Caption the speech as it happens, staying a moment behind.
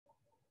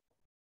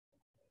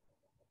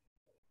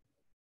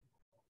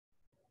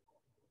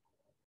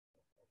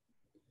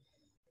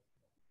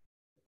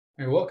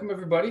Hey, welcome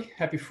everybody.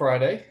 Happy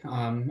Friday.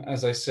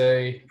 As I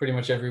say pretty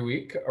much every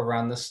week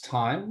around this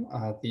time,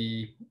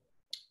 the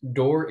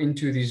door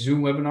into the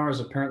Zoom webinar is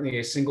apparently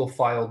a single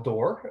file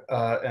door.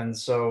 And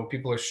so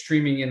people are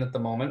streaming in at the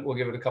moment. We'll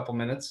give it a couple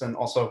minutes. And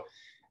also,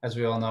 as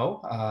we all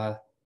know,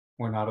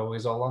 we're not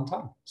always all on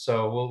time.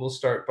 So we'll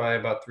start by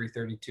about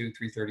 3:32,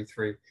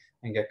 3:33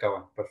 and get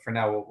going. But for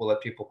now, we'll let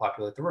people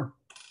populate the room.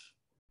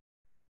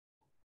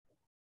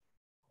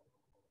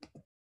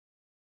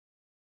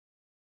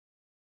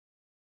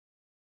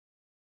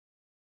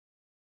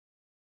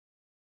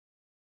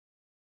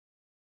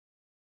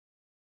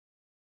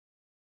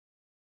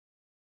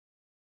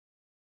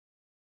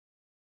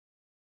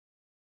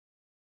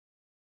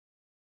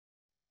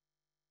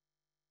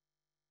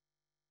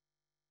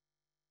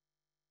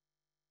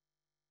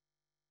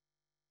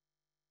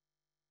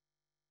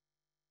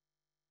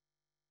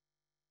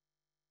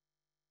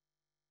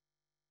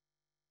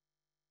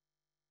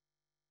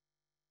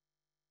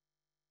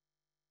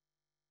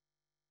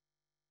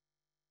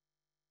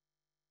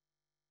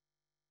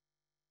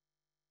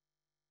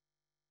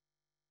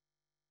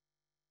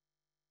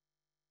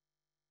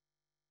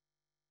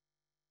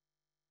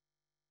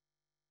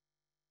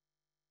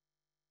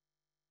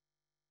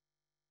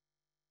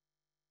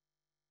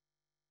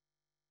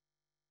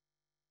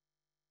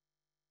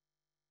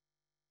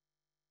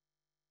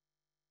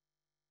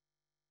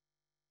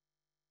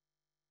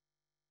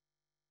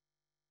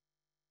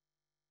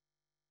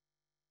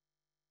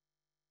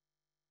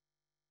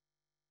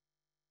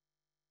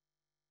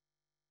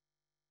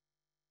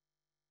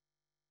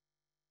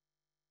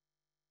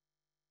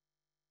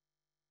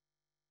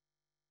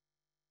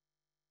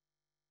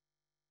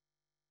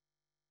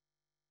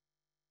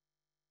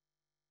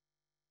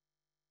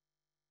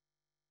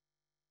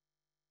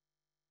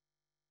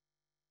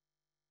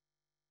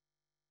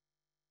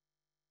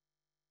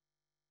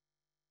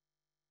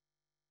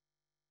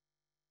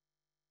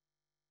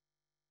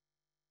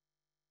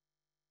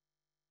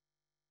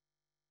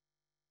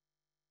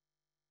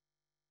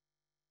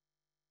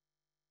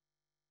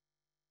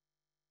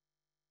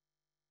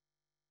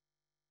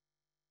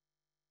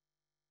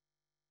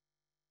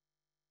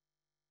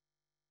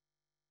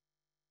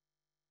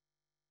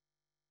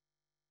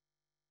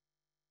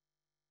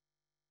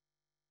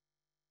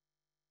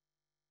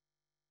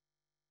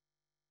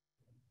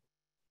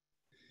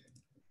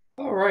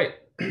 All right.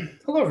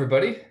 Hello,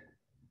 everybody.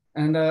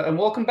 And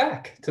welcome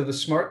back to the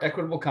Smart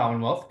Equitable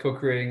Commonwealth,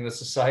 co-creating the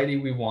society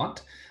we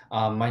want.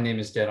 My name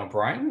is Dan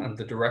O'Brien. I'm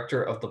the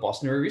director of the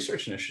Boston Area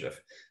Research Initiative.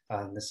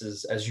 This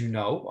is, as you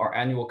know, our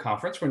annual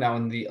conference. We're now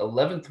in the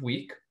 11th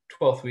week,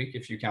 12th week,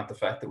 if you count the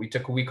fact that we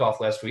took a week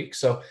off last week.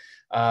 So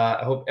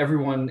I hope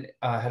everyone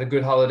had a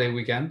good holiday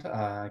weekend.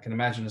 I can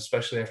imagine,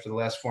 especially after the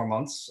last 4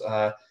 months.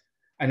 I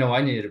know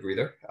I needed a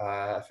breather.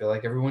 I feel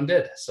like everyone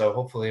did. So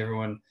hopefully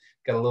everyone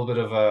got a little bit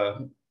of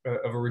a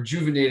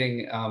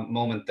rejuvenating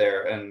moment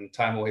there and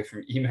time away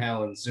from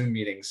email and Zoom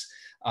meetings.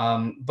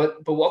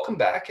 But welcome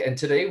back. And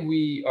today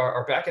we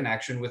are back in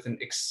action with an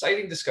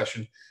exciting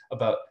discussion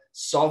about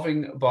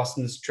solving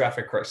Boston's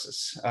traffic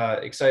crisis.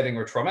 Exciting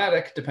or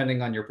traumatic,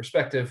 depending on your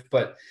perspective,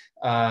 but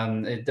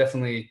it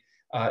definitely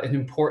an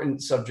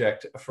important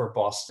subject for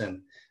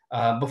Boston.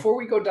 Before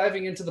we go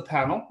diving into the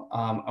panel,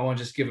 I want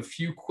to just give a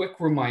few quick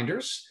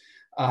reminders.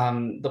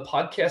 The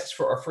podcasts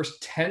for our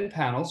first 10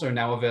 panels are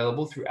now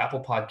available through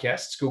Apple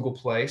Podcasts, Google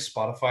Play,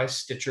 Spotify,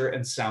 Stitcher,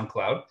 and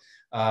SoundCloud.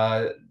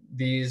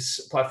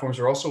 These platforms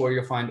are also where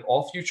you'll find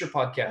all future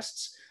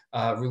podcasts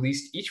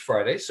released each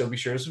Friday, so be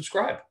sure to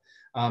subscribe.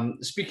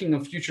 Speaking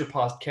of future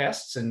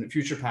podcasts and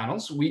future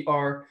panels, we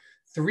are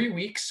 3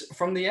 weeks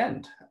from the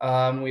end.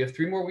 We have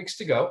 3 more weeks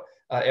to go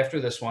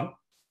after this one.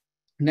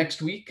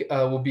 Next week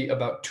will be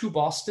about 2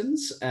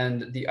 Bostons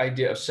and the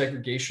idea of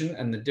segregation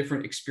and the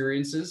different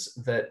experiences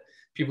that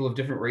people of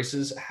different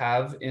races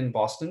have in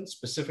Boston,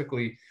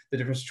 specifically the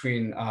difference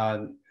between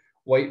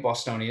white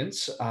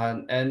Bostonians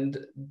and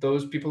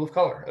those people of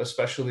color,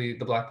 especially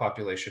the Black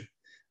population,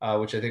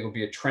 which I think will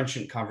be a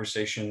trenchant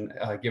conversation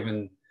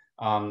given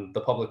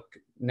the public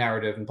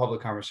narrative and public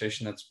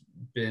conversation that's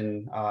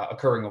been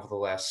occurring over the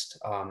last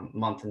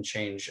month and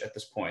change at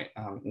this point.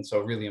 And so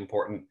really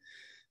important.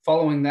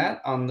 Following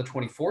that, on the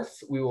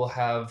 24th, we will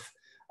have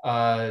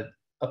a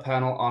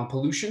panel on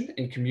pollution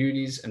in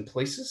communities and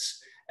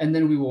places. And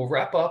then we will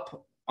wrap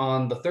up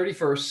on the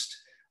 31st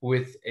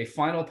with a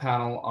final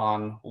panel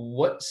on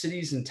what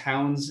cities and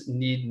towns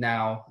need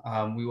now.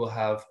 We will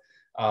have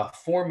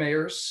 4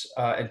 mayors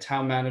and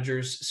town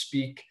managers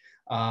speak.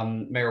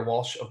 Mayor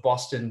Walsh of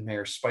Boston,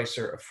 Mayor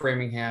Spicer of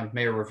Framingham,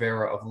 Mayor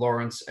Rivera of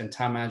Lawrence, and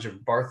Town Manager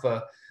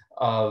Bartha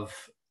of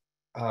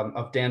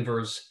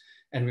Danvers.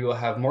 And we will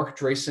have Mark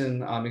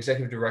Drayson,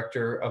 Executive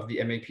Director of the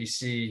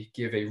MAPC,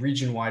 give a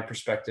region-wide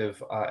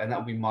perspective, and that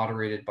will be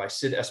moderated by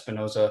Sid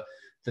Espinoza,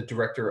 the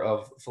Director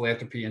of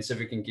Philanthropy and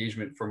Civic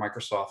Engagement for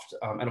Microsoft,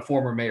 and a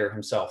former mayor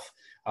himself.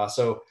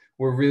 So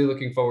we're really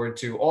looking forward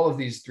to all of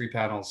these 3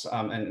 panels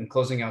and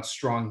closing out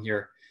strong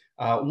here.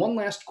 One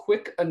last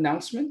quick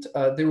announcement.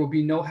 There will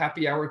be no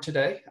happy hour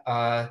today.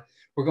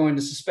 we're going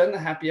to suspend the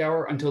happy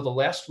hour until the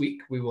last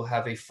week. We will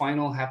have a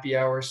final happy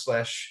hour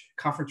 /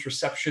 conference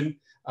reception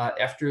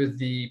after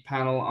the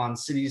panel on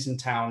cities and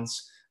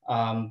towns.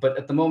 But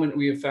at the moment,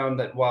 we have found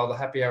that while the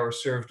happy hour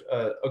served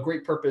a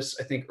great purpose,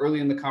 I think early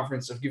in the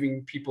conference of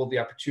giving people the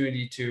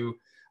opportunity to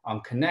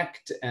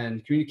connect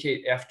and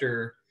communicate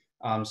after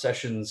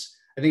sessions,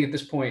 I think at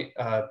this point,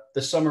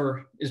 the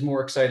summer is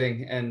more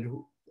exciting,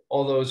 and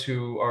all those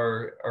who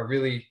are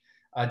really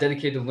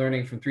dedicated to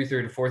learning from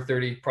 3:30 to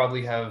 4:30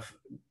 probably have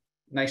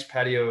nice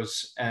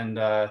patios and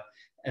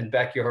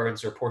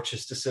backyards or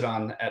porches to sit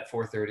on at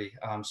 4:30.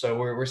 So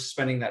we're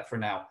suspending that for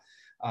now.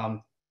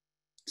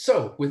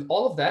 So with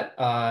all of that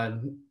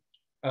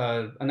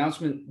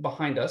announcement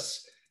behind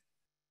us,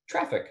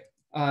 traffic.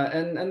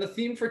 And the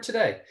theme for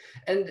today.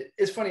 And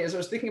it's funny, as I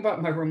was thinking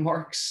about my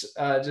remarks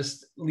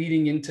just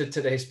leading into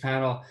today's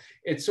panel,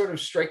 it's sort of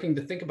striking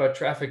to think about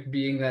traffic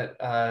being that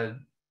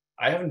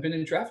I haven't been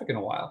in traffic in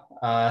a while.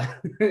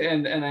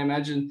 And I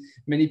imagine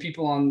many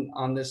people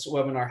on this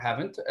webinar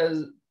haven't,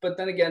 but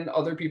then again,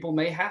 other people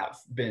may have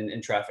been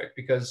in traffic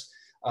because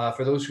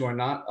for those who are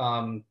not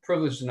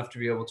privileged enough to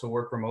be able to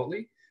work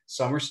remotely,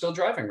 some are still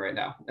driving right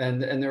now.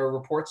 And there are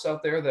reports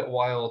out there that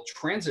while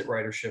transit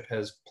ridership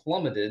has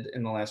plummeted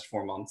in the last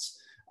 4 months,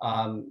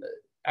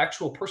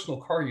 actual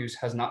personal car use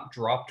has not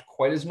dropped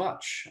quite as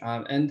much.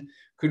 And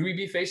could we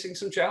be facing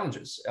some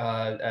challenges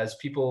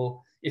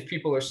if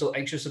people are still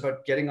anxious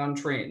about getting on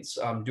trains?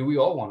 Do we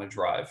all want to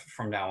drive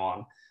from now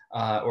on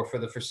or for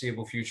the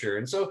foreseeable future?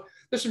 And so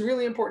there's some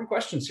really important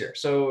questions here.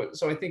 So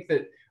I think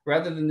that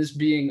rather than this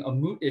being a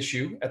moot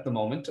issue at the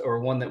moment,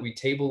 or one that we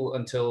table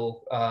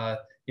until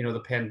the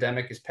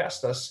pandemic is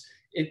past us,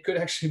 it could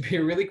actually be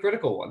a really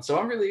critical one. So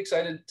I'm really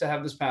excited to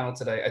have this panel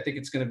today. I think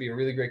it's going to be a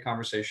really great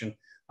conversation.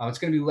 It's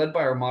going to be led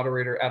by our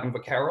moderator, Adam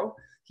Vaccaro.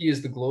 He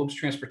is the Globe's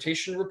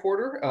transportation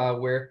reporter,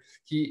 where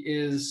he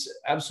is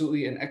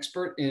absolutely an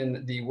expert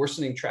in the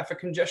worsening traffic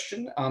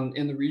congestion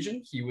in the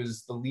region. He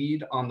was the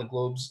lead on the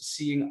Globe's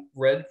Seeing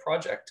Red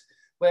project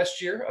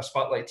last year, a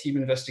spotlight team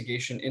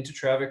investigation into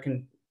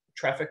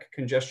traffic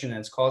congestion and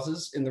its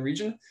causes in the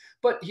region.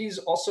 But he's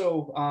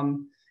also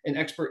an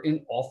expert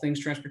in all things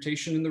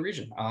transportation in the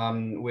region,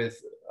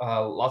 with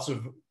lots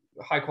of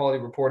high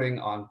quality reporting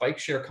on bike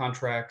share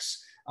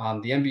contracts,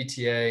 the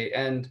MBTA,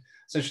 and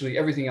essentially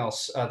everything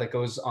else that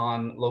goes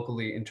on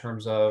locally in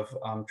terms of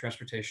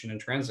transportation and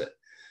transit.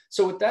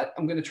 So with that,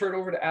 I'm going to turn it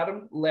over to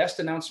Adam. Last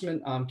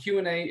announcement,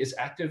 Q&A is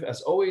active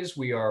as always.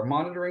 We are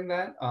monitoring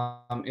that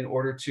in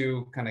order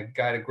to kind of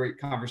guide a great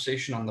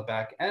conversation on the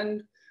back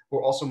end.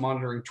 We're also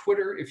monitoring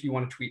Twitter if you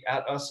want to tweet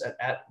at us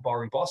at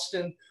BARI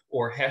Boston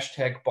or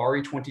hashtag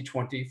BARI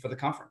 2020 for the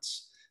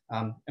conference.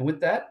 And with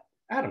that,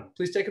 Adam,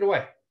 please take it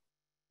away.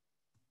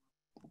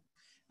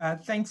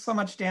 Thanks so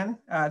much, Dan.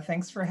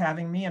 Thanks for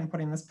having me and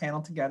putting this panel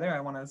together.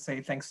 I want to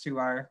say thanks to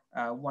our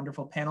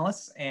wonderful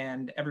panelists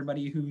and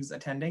everybody who's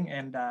attending,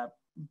 and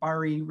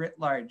BARI writ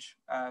large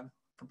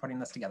for putting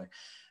this together.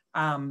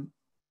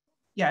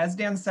 Yeah, as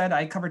Dan said,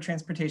 I cover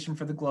transportation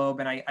for the Globe,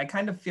 and I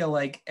kind of feel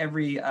like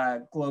every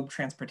Globe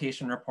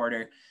transportation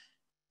reporter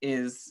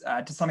is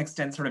to some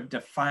extent sort of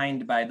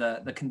defined by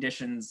the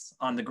conditions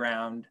on the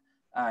ground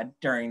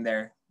during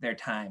their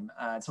time.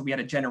 So we had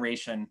a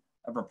generation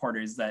of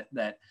reporters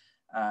that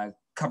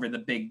covered the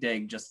big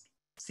dig just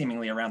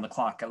seemingly around the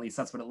clock. At least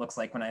that's what it looks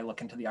like when I look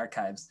into the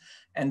archives.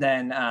 And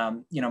then,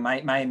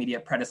 my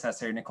immediate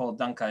predecessor, Nicole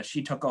Dunca,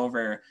 she took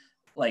over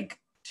like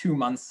 2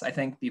 months, I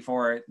think,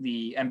 before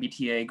the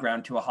MBTA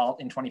ground to a halt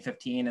in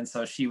 2015. And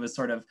so she was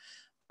sort of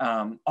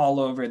all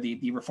over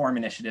the reform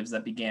initiatives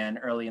that began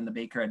early in the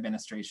Baker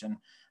administration.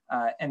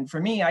 And for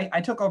me,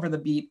 I took over the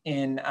beat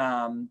in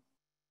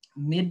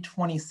mid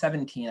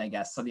 2017, I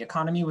guess. So the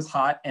economy was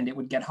hot and it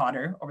would get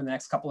hotter over the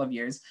next couple of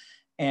years.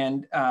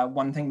 And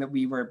one thing that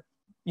we were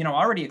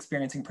already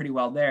experiencing pretty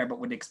well there, but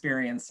would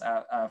experience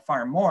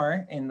far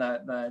more in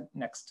the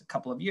next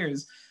couple of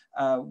years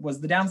was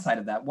the downside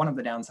of that. One of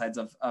the downsides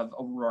of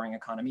a roaring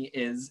economy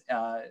is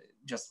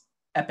just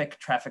epic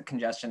traffic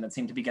congestion that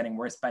seemed to be getting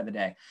worse by the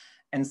day.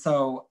 And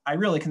so I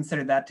really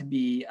considered that to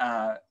be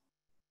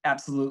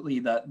absolutely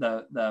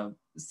the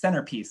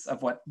centerpiece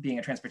of what being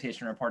a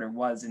transportation reporter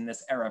was in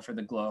this era for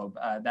the Globe,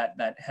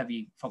 that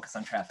heavy focus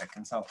on traffic.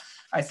 And so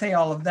I say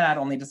all of that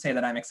only to say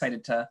that I'm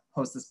excited to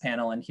host this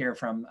panel and hear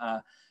from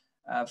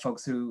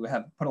folks who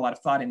have put a lot of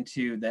thought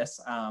into this.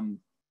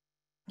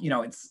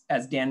 It's,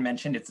 as Dan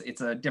mentioned,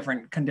 it's a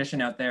different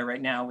condition out there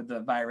right now with the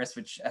virus,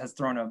 which has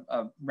thrown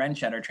a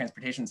wrench at our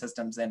transportation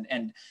systems,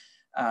 and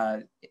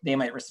they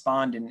might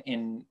respond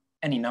in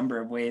any number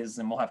of ways,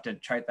 and we'll have to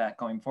chart that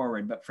going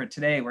forward. But for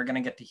today, we're going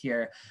to get to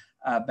hear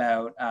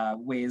about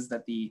ways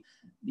that the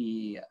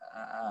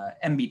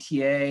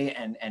MBTA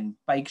and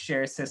bike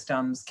share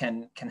systems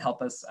can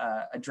help us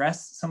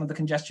address some of the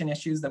congestion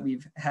issues that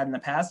we've had in the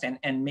past,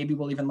 and maybe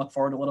we'll even look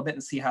forward a little bit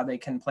and see how they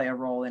can play a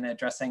role in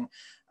addressing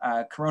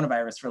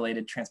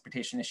coronavirus-related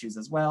transportation issues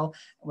as well.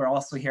 We'll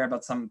also hear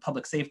about some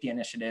public safety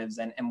initiatives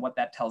and what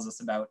that tells us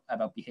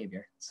about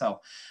behavior. So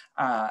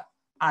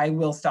I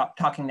will stop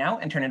talking now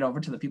and turn it over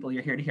to the people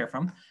you're here to hear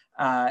from.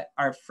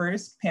 Our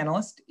first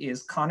panelist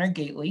is Connor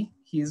Gately.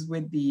 He's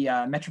with the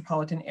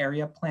Metropolitan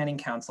Area Planning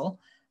Council.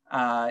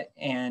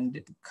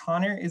 And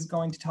Connor is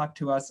going to talk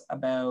to us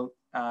about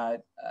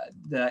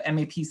the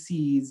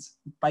MAPC's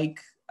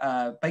bike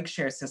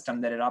share system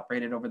that it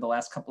operated over the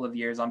last couple of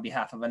years on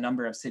behalf of a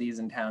number of cities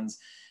and towns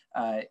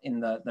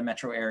in the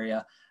metro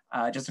area.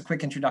 Just a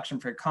quick introduction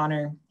for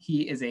Connor.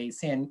 He is a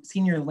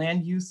senior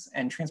land use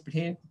and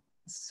transportation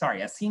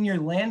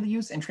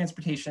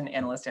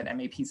analyst at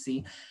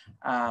MAPC.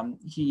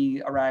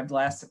 He arrived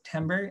last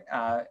September,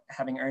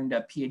 having earned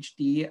a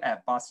PhD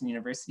at Boston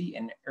University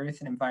in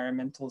Earth and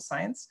Environmental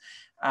Science.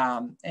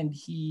 And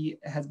he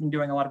has been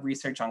doing a lot of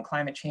research on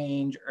climate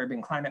change,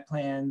 urban climate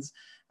plans,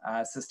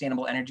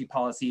 sustainable energy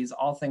policies,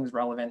 all things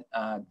relevant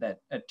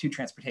to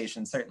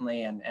transportation,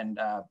 certainly, and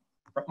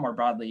more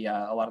broadly,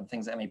 a lot of the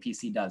things that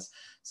MAPC does.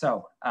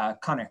 So,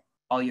 Connor,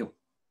 all you.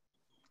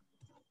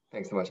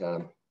 Thanks so much,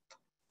 Adam.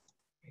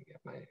 Let me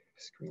get my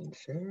screen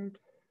shared.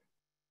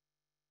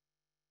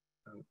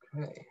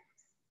 Okay.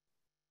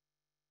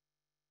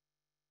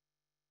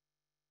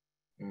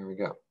 There we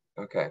go.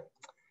 Okay.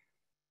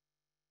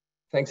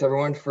 Thanks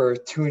everyone for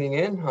tuning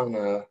in on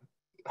a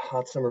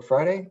hot summer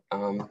Friday.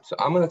 So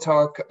I'm going to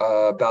talk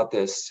about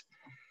this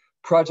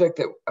project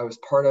that I was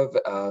part of,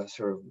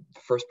 sort of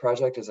the first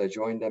project as I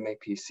joined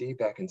MAPC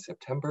back in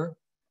September.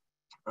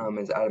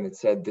 As Adam had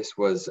said, this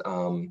was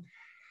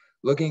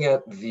looking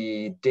at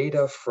the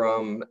data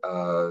from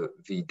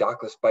the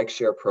dockless bike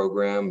share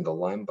program, the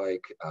Lime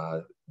Bike,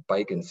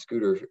 bike and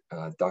scooter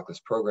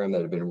dockless program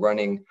that had been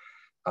running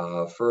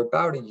for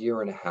about a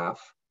year and a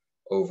half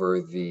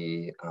over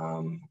the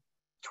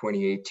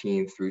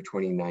 2018 through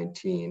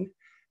 2019.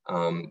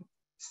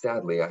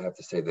 Sadly, I have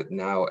to say that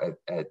now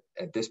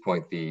at this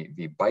point,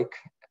 the bike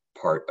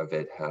part of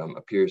it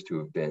appears to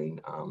have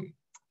been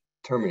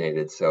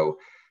terminated. So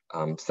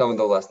some of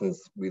the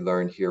lessons we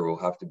learned here will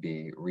have to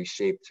be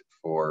reshaped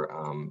for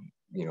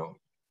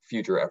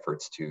future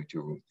efforts to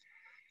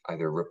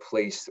either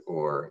replace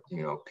or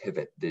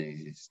pivot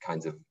these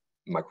kinds of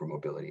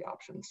micromobility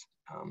options.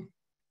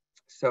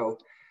 So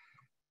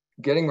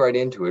getting right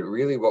into it,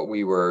 really what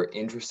we were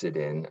interested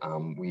in,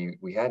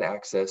 we had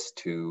access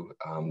to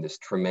this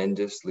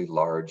tremendously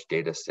large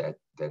data set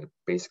that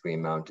basically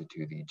amounted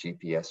to the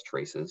GPS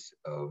traces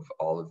of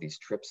all of these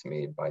trips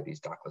made by these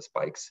dockless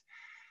bikes.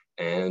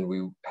 And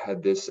we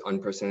had this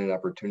unprecedented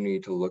opportunity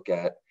to look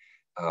at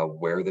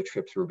where the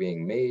trips were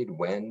being made,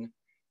 when,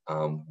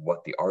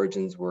 what the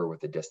origins were,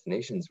 what the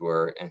destinations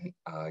were, and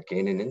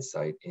gain an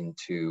insight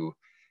into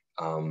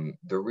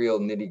the real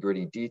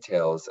nitty-gritty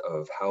details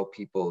of how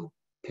people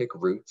pick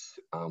routes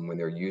when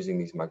they're using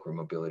these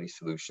micromobility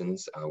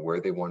solutions,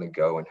 where they want to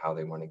go and how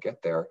they want to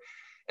get there,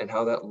 and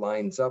how that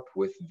lines up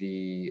with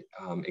the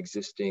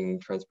existing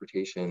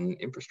transportation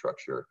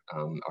infrastructure.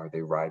 Are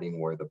they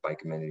riding where the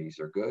bike amenities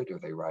are good? Are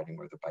they riding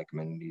where the bike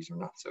amenities are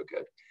not so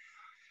good?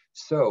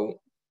 So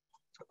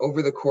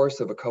over the course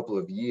of a couple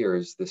of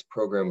years, this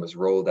program was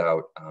rolled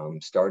out,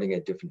 starting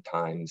at different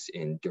times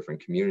in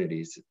different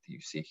communities that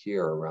you see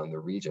here around the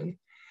region.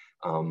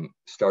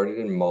 Started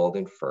in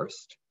Malden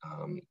first,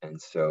 and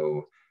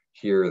so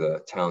here the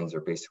towns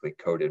are basically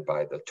coded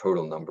by the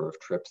total number of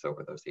trips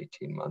over those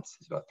 18 months.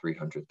 It's about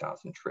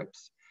 300,000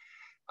 trips.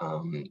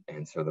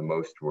 And so the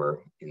most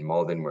were in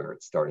Malden, where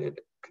it started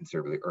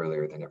considerably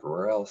earlier than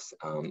everywhere else.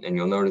 And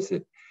you'll notice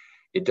it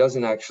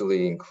doesn't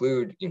actually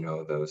include,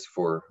 those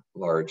four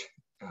large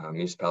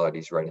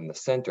municipalities right in the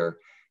center.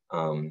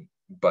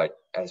 But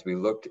as we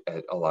looked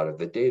at a lot of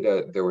the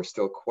data, there was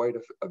still quite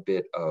a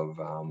bit of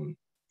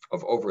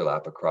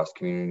overlap across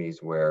communities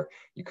where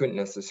you couldn't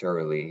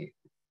necessarily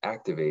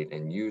activate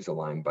and use a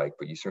Lime bike,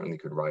 but you certainly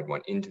could ride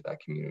one into that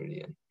community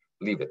and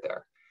leave it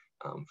there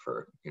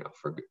for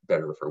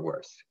better or for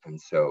worse. And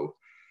so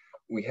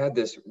we had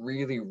this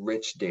really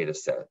rich data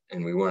set,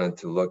 and we wanted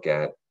to look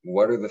at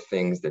what are the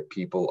things that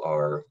people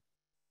are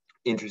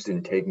interested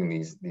in taking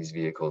these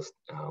vehicles,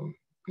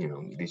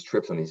 these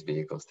trips on these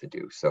vehicles to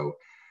do. So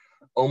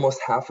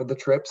almost half of the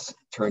trips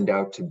turned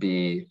out to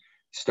be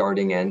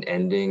starting and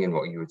ending in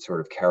what you would sort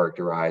of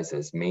characterize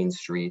as main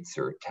streets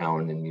or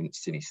town and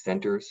city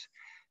centers.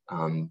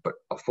 But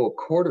a full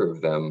quarter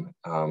of them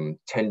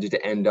tended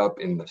to end up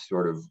in the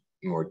sort of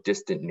more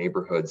distant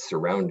neighborhoods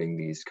surrounding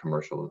these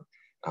commercial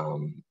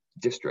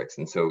districts.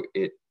 And so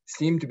it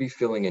seemed to be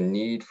filling a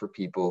need for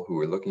people who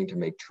were looking to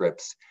make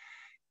trips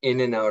in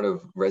and out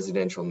of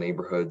residential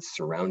neighborhoods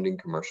surrounding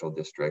commercial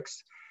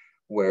districts,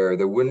 where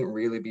there wouldn't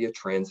really be a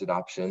transit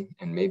option,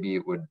 and maybe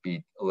it would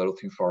be a little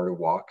too far to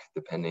walk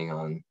depending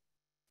on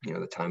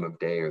the time of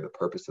day or the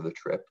purpose of the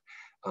trip.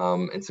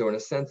 And so in a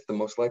sense, the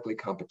most likely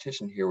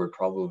competition here would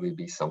probably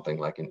be something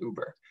like an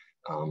Uber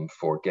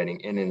for getting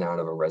in and out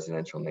of a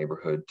residential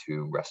neighborhood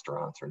to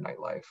restaurants or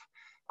nightlife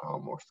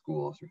or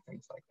schools or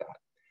things like that.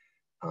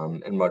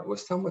 And what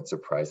was somewhat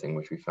surprising,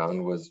 which we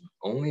found, was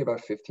only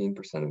about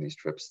 15% of these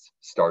trips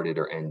started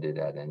or ended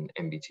at an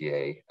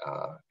MBTA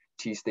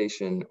T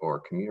station or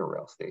commuter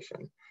rail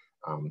station.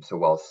 So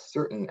while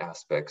certain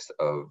aspects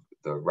of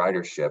the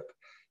ridership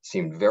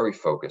seemed very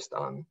focused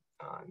on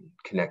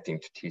connecting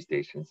to T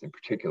stations, in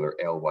particular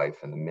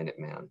Alewife and the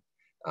Minuteman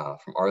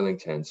from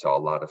Arlington saw a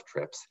lot of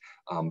trips.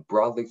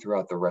 Broadly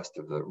throughout the rest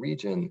of the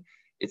region,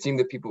 it seemed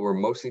that people were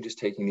mostly just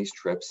taking these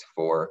trips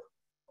for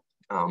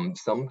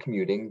some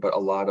commuting, but a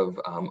lot of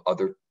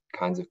other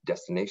kinds of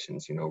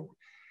destinations, you know,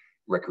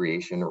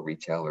 recreation or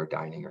retail or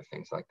dining or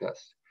things like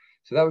this.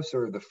 So that was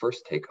sort of the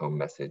first take-home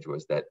message,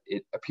 was that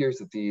it appears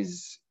that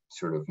these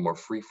sort of more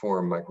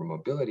free-form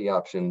micromobility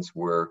options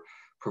were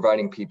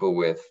providing people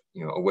with,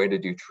 you know, a way to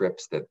do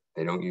trips that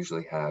they don't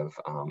usually have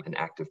an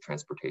active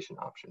transportation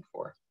option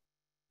for.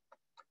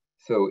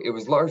 So it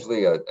was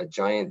largely a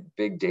giant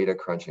big data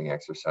crunching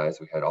exercise.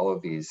 We had all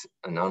of these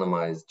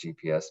anonymized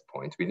GPS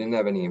points. We didn't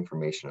have any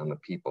information on the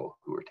people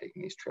who were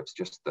taking these trips,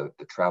 just the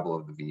travel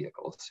of the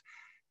vehicles.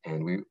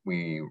 And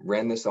we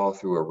ran this all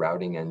through a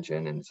routing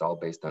engine, and it's all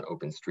based on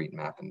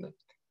OpenStreetMap, and the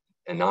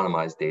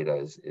anonymized data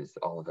is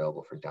all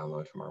available for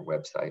download from our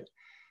website.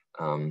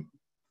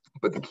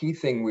 But the key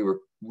thing we were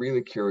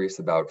really curious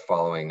about,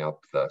 following up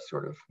the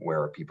sort of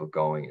where are people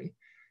going and,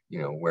 you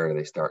know, where do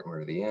they start and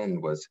where do they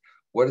end, was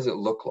what does it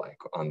look like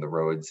on the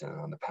roads and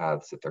on the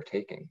paths that they're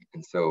taking?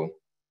 And so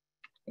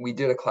we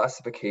did a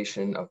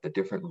classification of the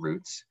different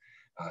routes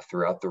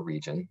throughout the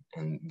region.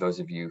 And those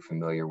of you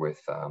familiar with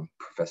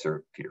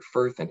Professor Peter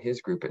Firth and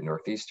his group at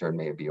Northeastern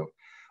may be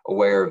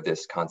aware of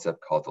this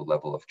concept called the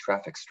level of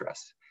traffic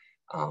stress.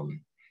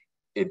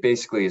 It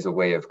basically is a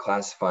way of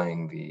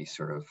classifying the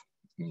sort of,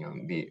 you know,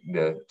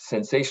 the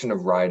sensation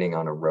of riding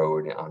on a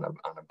road on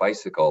a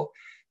bicycle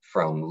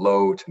from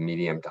low to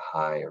medium to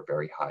high or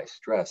very high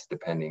stress,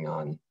 depending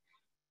on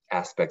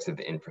aspects of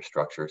the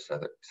infrastructure,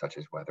 such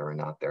as whether or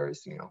not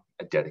there's, you know,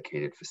 a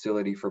dedicated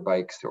facility for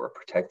bikes or a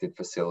protected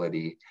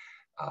facility,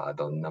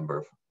 the number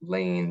of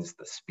lanes,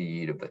 the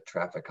speed of the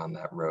traffic on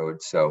that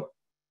road. So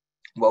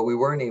while we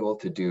weren't able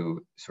to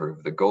do sort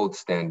of the gold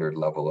standard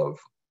level of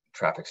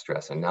traffic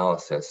stress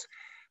analysis,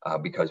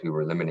 because we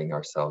were limiting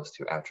ourselves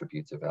to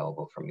attributes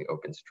available from the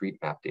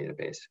OpenStreetMap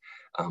database,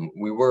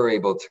 we were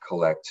able to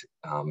collect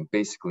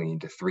basically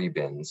into 3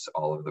 bins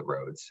all of the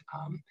roads.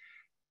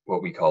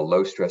 What we call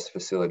low stress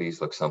facilities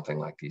look something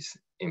like these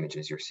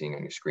images you're seeing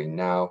on your screen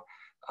now.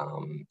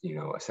 You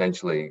know,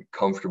 essentially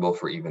comfortable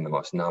for even the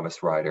most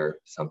novice rider,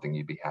 something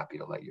you'd be happy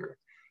to let your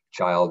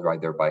child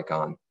ride their bike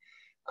on.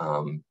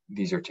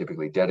 These are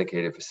typically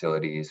dedicated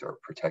facilities or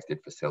protected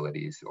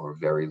facilities or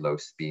very low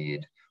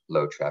speed,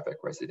 low traffic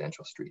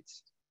residential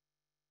streets.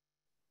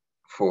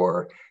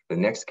 For the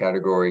next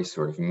category,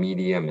 sort of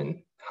medium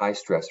and high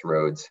stress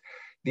roads,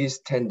 these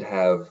tend to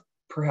have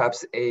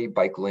perhaps a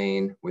bike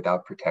lane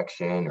without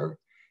protection or,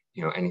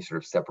 you know, any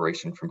sort of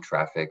separation from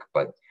traffic,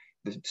 but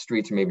the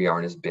streets maybe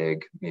aren't as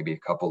big, maybe a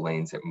couple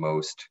lanes at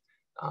most.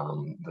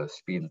 The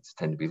speeds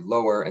tend to be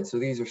lower. And so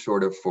these are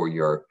sort of for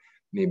your,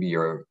 maybe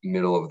your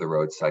middle of the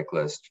road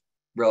cyclist,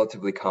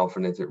 relatively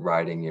confident at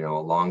riding, you know,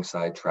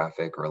 alongside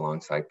traffic or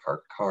alongside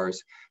parked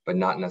cars, but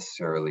not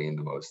necessarily in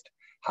the most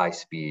high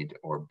speed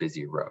or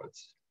busy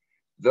roads.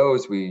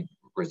 Those we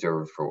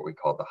reserved for what we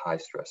call the high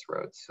stress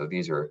roads. So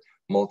these are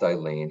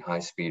multi-lane,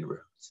 high-speed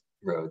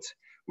roads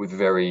with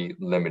very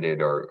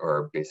limited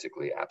or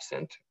basically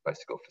absent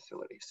bicycle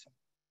facilities.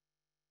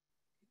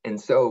 And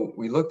so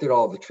we looked at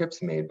all the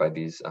trips made by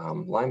these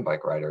Lime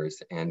bike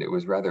riders, and it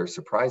was rather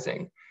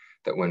surprising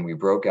that when we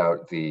broke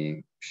out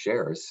the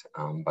shares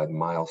by the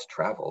miles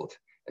traveled,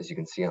 as you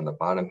can see on the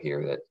bottom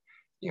here, that,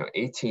 you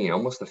know,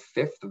 almost a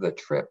fifth of the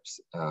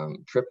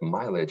trip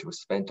mileage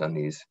was spent on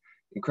these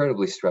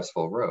incredibly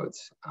stressful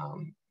roads,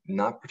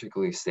 not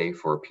particularly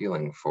safe or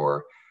appealing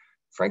for,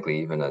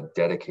 frankly, even a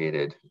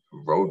dedicated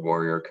road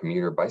warrior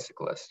commuter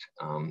bicyclist.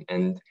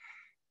 And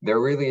there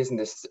really isn't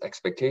this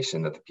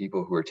expectation that the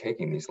people who are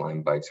taking these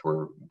Lime bikes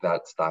were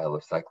that style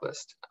of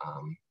cyclist.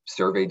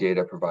 Survey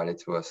data provided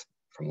to us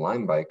from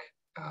Lime bike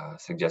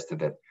suggested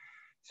that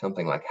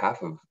something like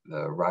half of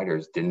the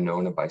riders didn't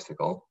own a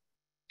bicycle,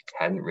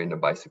 hadn't ridden a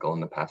bicycle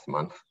in the past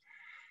month,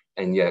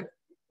 and yet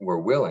were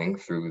willing,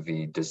 through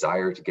the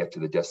desire to get to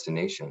the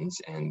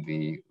destinations and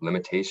the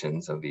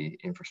limitations of the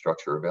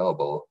infrastructure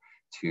available,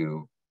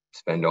 to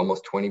spend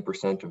almost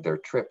 20% of their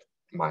trip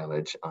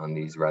mileage on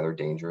these rather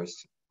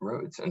dangerous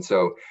roads. And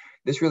so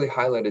this really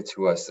highlighted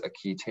to us a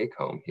key take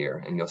home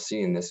here. And you'll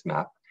see in this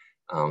map,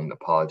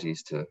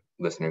 apologies to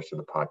listeners to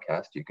the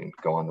podcast, you can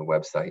go on the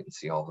website and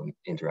see all the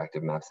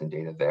interactive maps and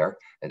data there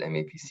at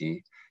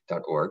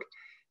mapc.org.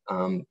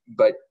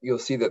 But you'll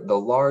see that the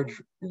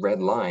large red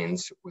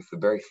lines with the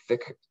very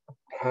thick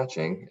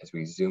hatching, as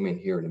we zoom in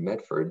here to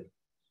Medford,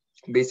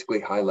 basically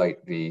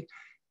highlight the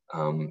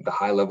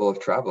high level of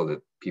travel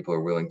that people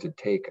are willing to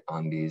take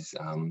on these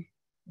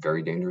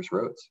very dangerous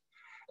roads.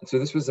 And so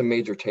this was a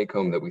major take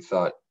home that we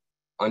thought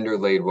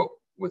underlaid what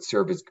would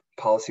serve as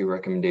policy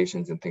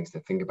recommendations and things to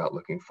think about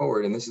looking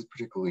forward. And this is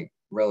particularly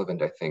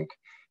relevant, I think,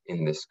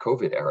 in this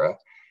COVID era,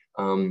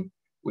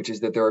 which is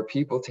that there are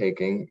people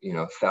taking, you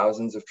know,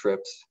 thousands of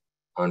trips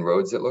on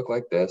roads that look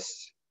like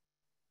this,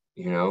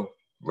 you know,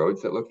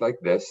 roads that look like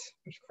this,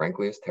 which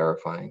frankly is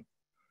terrifying,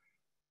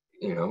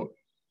 you know,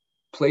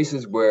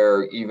 places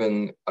where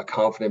even a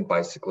confident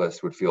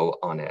bicyclist would feel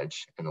on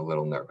edge and a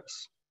little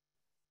nervous.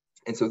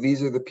 And so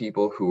these are the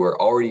people who are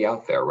already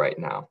out there right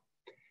now,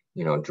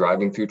 you know,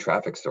 driving through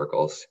traffic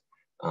circles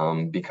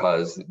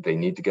because they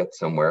need to get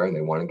somewhere and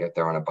they want to get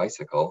there on a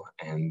bicycle.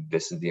 And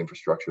this is the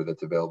infrastructure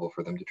that's available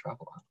for them to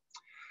travel on.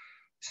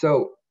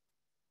 So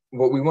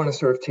what we want to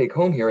sort of take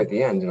home here at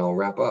the end, and I'll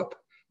wrap up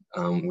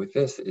with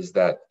this, is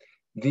that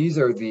these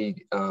are the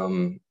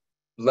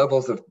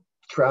levels of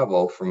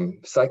travel from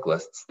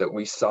cyclists that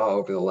we saw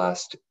over the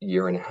last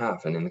year and a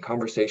half. And in the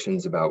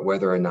conversations about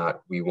whether or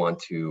not we want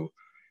to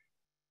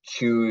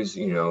choose,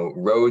 you know,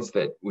 roads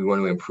that we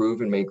want to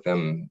improve and make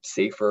them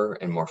safer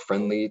and more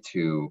friendly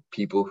to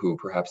people who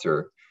perhaps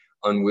are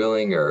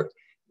unwilling or,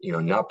 you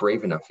know, not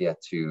brave enough yet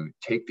to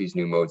take these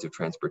new modes of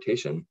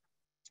transportation,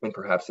 and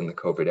perhaps in the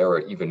COVID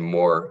era, even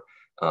more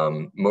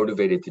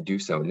motivated to do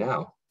so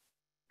now.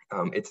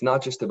 It's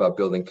not just about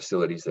building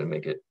facilities that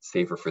make it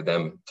safer for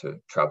them to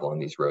travel on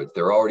these roads.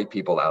 There are already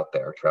people out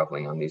there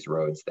traveling on these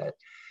roads that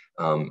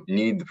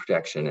need the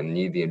protection and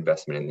need the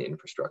investment in the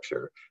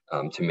infrastructure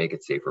to make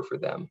it safer for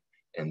them.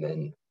 And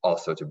then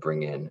also to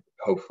bring in,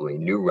 hopefully,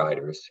 new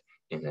riders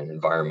in an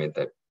environment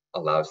that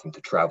allows them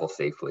to travel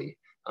safely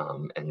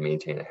and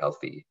maintain a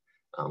healthy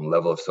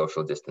level of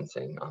social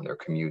distancing on their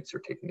commutes or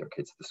taking their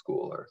kids to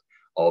school, or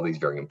all these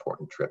very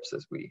important trips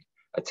as we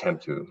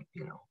attempt to,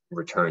 you know,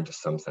 return to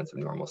some sense of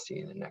normalcy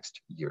in the next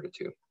year to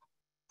two.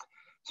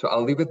 So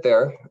I'll leave it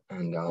there,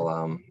 and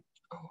I'll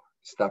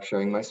stop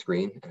sharing my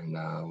screen, and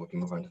we can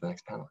move on to the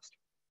next panelist.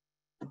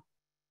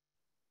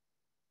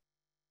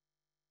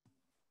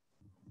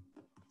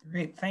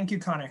 Great, thank you,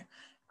 Connor.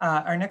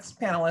 Our next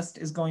panelist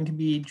is going to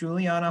be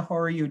Juliana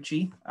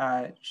Horiuchi.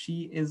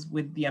 She is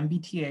with the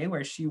MBTA,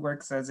 where she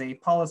works as a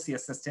policy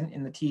assistant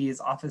in the TE's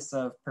Office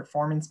of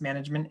Performance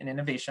Management and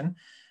Innovation.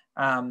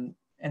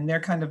 And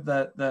they're kind of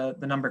the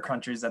number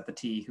crunchers at the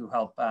T who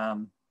help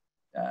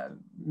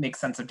make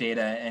sense of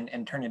data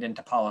and turn it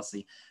into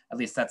policy. At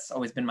least that's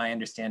always been my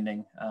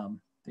understanding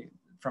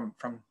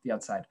from the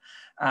outside.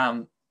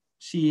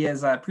 She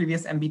is a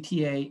previous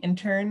MBTA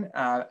intern,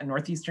 a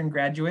Northeastern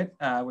graduate,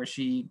 where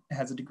she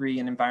has a degree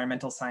in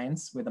environmental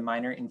science with a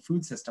minor in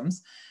food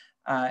systems,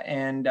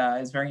 and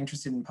is very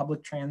interested in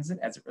public transit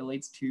as it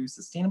relates to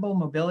sustainable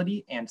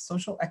mobility and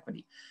social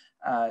equity.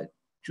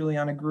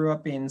 Juliana grew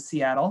up in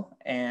Seattle,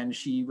 and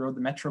she rode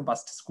the Metro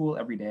bus to school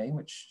every day,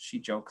 which she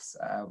jokes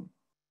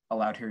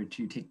allowed her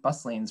to take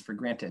bus lanes for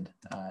granted,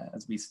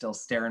 as we still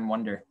stare in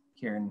wonder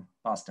here in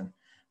Boston.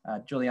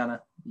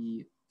 Juliana,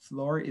 the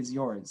floor is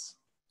yours.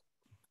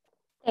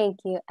 Thank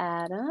you,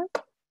 Adam.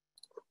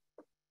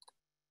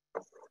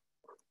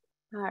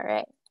 All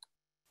right.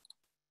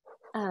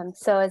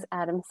 So as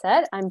Adam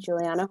said, I'm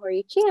Juliana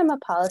Horiuchi. I'm a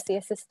policy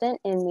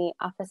assistant in the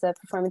Office of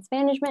Performance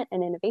Management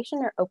and Innovation,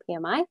 or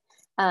OPMI,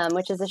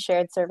 which is a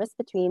shared service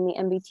between the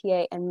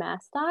MBTA and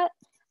MassDOT.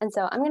 And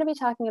so I'm going to be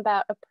talking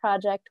about a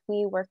project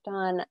we worked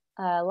on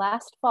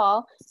last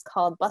fall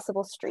called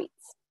Busable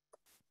Streets.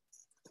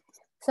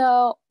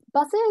 So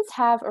buses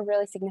have a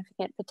really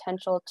significant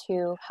potential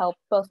to help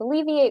both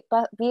alleviate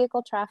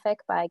vehicle traffic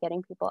by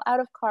getting people out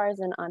of cars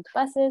and onto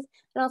buses,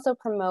 and also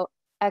promote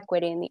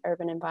equity in the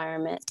urban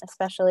environment,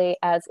 especially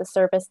as a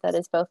service that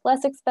is both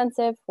less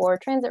expensive for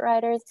transit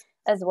riders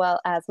as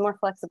well as more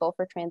flexible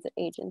for transit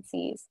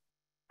agencies.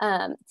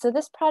 So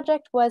this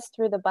project was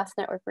through the bus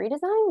network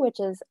redesign,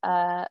 which is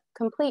a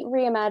complete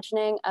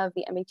reimagining of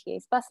the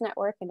MBTA's bus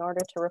network in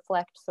order to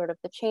reflect sort of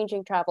the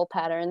changing travel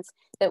patterns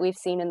that we've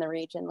seen in the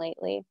region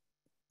lately.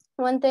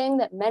 One thing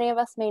that many of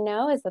us may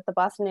know is that the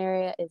Boston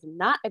area is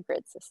not a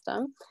grid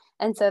system.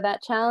 And so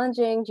that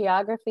challenging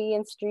geography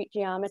and street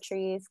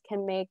geometries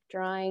can make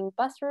drawing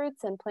bus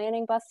routes and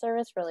planning bus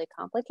service really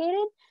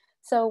complicated.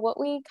 So what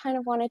we kind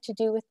of wanted to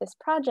do with this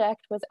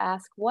project was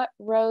ask what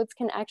roads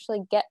can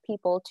actually get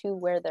people to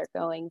where they're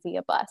going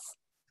via bus.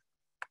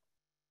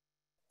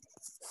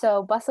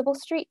 So Busable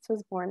Streets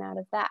was born out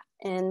of that.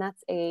 And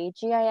that's a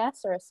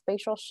GIS, or a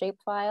spatial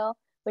shapefile,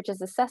 which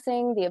is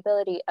assessing the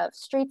ability of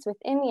streets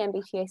within the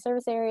MBTA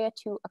service area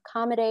to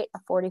accommodate a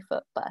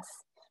 40-foot bus.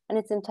 And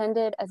it's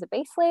intended as a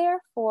base layer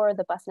for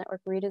the bus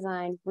network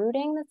redesign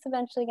routing that's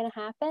eventually going to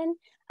happen.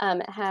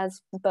 It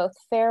has both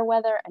fair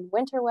weather and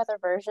winter weather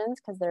versions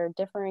because there are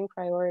differing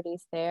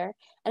priorities there.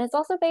 And it's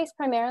also based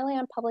primarily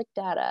on public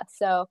data.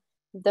 So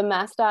the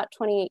MassDOT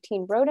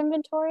 2018 road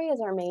inventory is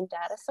our main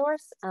data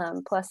source,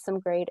 plus some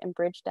grade and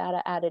bridge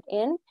data added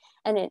in.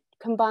 And it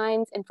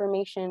combines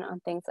information on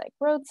things like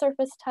road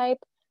surface type,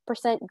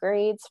 percent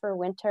grades for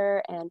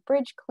winter, and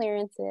bridge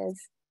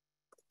clearances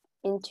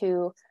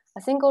into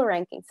a single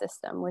ranking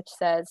system, which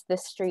says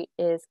this street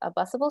is a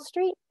busable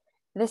street,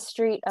 this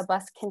street a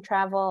bus can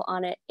travel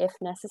on it if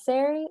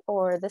necessary,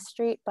 or this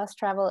street bus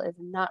travel is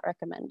not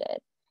recommended.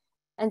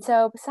 And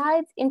so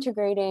besides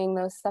integrating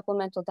those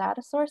supplemental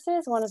data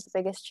sources, one of the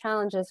biggest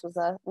challenges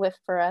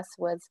for us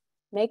was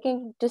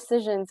making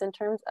decisions in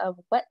terms of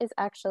what is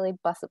actually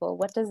busable.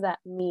 What does that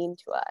mean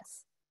to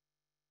us?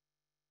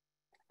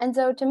 And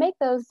so to make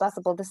those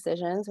busable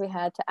decisions, we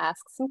had to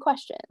ask some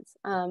questions.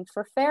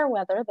 For fair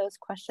weather, those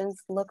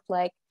questions looked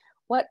like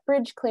what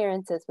bridge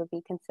clearances would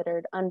be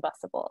considered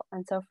unbusable.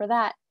 And so for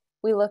that,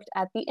 we looked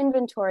at the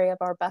inventory of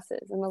our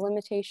buses and the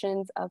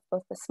limitations of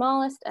both the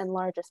smallest and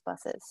largest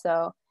buses.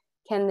 So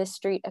can this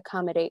street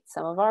accommodate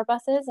some of our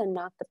buses and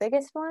not the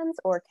biggest ones,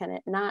 or can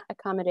it not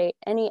accommodate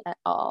any at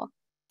all,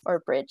 or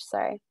bridge,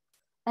 sorry.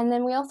 And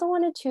then we also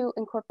wanted to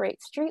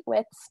incorporate street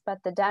widths, but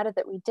the data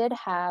that we did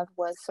have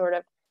was sort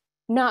of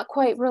not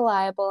quite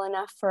reliable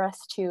enough for us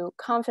to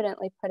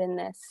confidently put in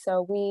this.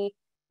 So we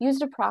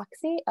used a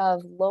proxy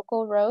of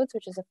local roads,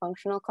 which is a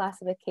functional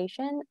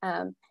classification,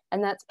 and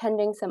that's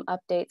pending some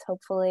updates,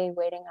 hopefully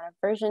waiting on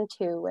a version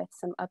 2 with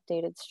some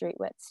updated street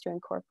widths to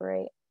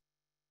incorporate.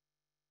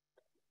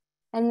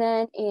 And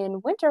then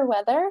in winter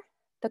weather,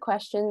 the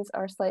questions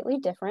are slightly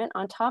different.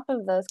 On top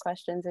of those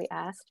questions we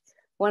asked,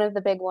 one of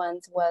the big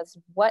ones was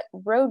what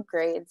road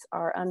grades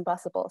are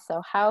unbusable?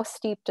 So how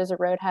steep does a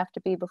road have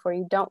to be before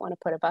you don't want to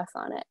put a bus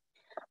on it?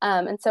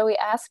 And so we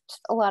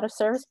asked a lot of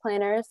service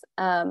planners,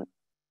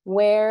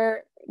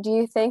 where do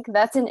you think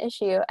that's an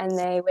issue? And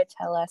they would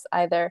tell us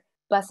either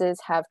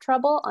buses have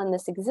trouble on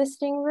this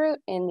existing route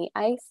in the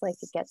ice, like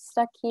it gets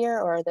stuck here,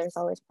 or there's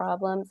always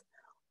problems,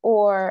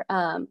 or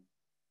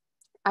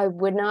I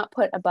would not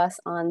put a bus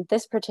on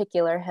this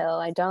particular hill.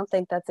 I don't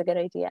think that's a good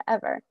idea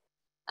ever.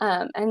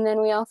 And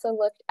then we also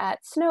looked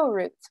at snow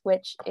routes,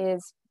 which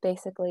is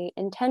basically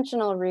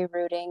intentional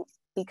rerouting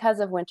because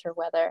of winter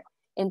weather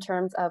in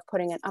terms of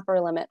putting an upper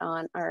limit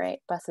on, all right,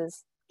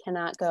 buses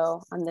cannot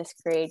go on this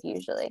grade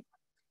usually.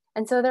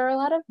 And so there are a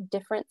lot of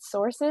different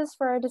sources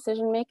for our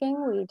decision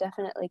making. We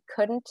definitely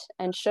couldn't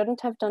and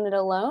shouldn't have done it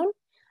alone.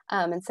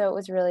 And so it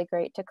was really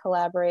great to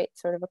collaborate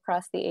sort of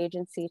across the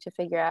agency to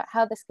figure out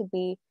how this could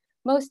be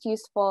most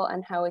useful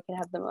and how we could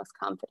have the most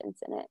confidence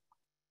in it.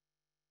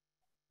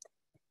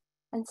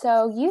 And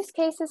so use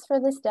cases for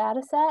this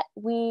data set,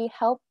 we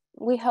hope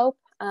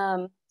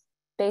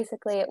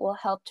basically it will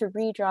help to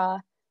redraw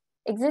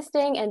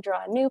existing and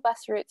draw new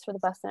bus routes for the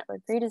bus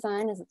network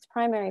redesign as its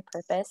primary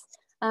purpose.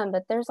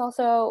 But there's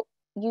also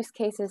use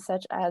cases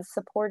such as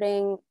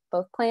supporting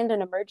both planned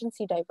and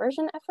emergency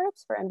diversion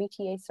efforts for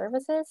MBTA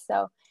services.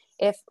 So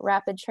if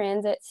rapid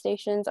transit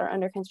stations are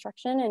under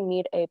construction and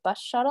need a bus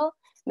shuttle,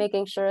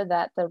 making sure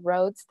that the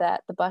roads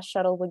that the bus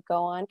shuttle would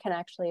go on can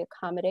actually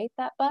accommodate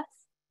that bus.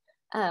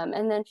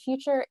 And then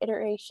future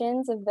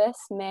iterations of this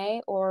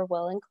may or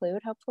will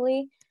include,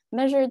 hopefully,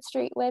 measured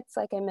street widths,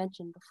 like I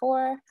mentioned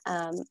before,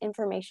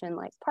 information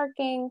like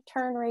parking,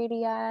 turn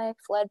radii,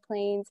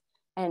 floodplains,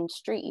 and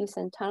street use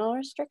and tunnel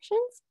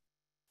restrictions.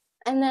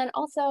 And then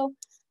also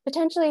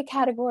potentially a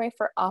category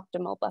for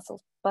optimal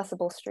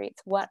busable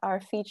streets. What are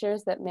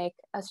features that make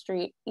a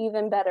street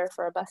even better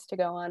for a bus to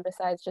go on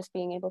besides just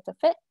being able to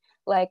fit,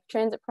 like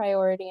transit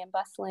priority and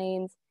bus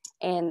lanes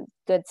and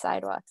good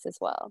sidewalks as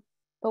well.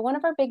 But one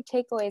of our big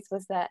takeaways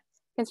was that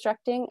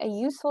constructing a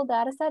useful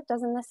data set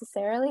doesn't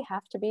necessarily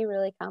have to be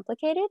really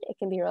complicated. It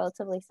can be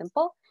relatively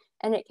simple,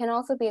 and it can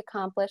also be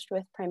accomplished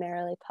with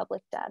primarily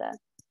public data.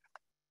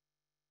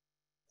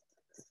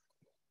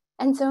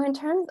 And so in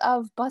terms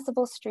of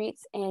busable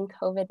streets and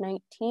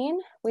COVID-19,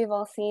 we've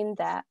all seen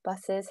that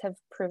buses have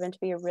proven to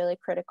be a really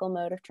critical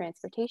mode of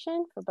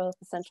transportation for both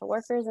essential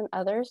workers and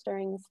others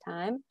during this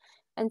time.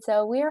 And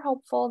so we are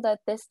hopeful that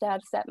this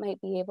data set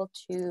might be able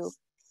to,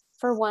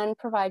 for one,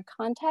 provide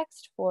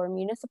context for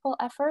municipal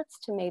efforts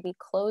to maybe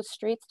close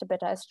streets to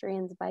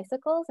pedestrians and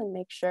bicycles and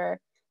make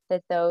sure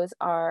that those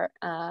are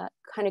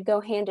kind of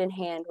go hand in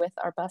hand with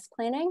our bus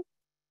planning.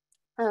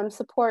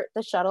 Support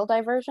the shuttle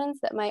diversions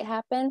that might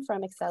happen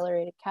from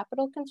accelerated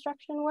capital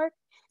construction work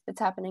that's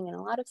happening in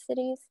a lot of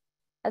cities,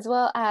 as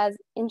well as,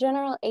 in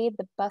general, aid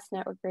the bus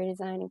network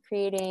redesign in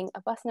creating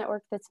a bus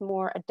network that's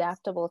more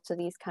adaptable to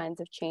these kinds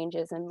of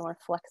changes and more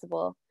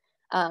flexible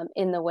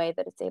in the way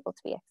that it's able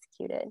to be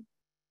executed.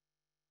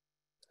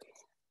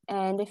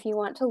 And if you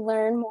want to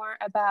learn more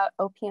about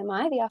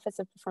OPMI, the Office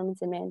of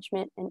Performance and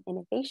Management and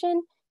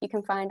Innovation, you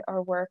can find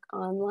our work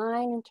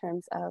online in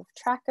terms of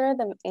Tracker,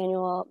 the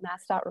annual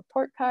MassDOT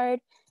report card,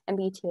 and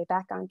MBTA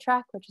Back on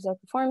Track, which is our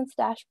performance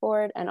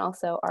dashboard, and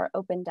also our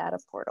open data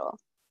portal.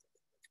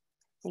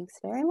 Thanks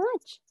very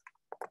much.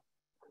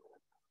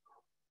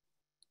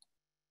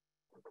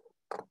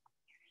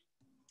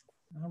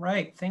 All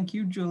right, thank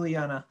you,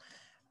 Juliana.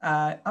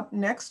 Up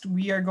next,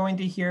 we are going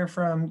to hear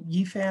from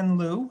Yifan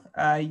Liu.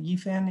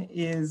 Yifan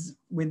is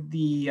with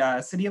the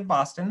City of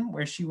Boston,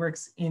 where she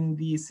works in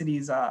the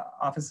city's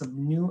Office of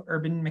New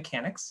Urban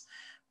Mechanics.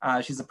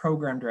 She's a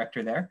program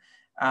director there.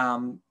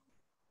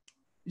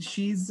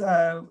 She's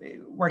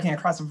working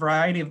across a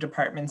variety of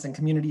departments and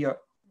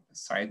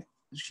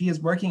she is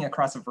working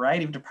across a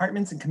variety of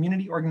departments and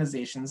community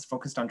organizations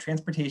focused on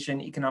transportation,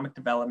 economic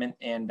development,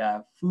 and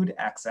food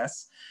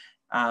access.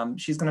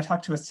 She's going to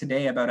talk to us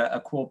today about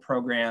a cool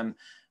program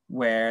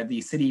where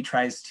the city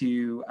tries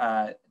to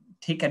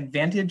take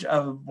advantage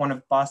of one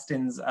of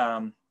Boston's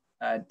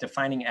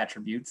defining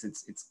attributes,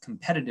 its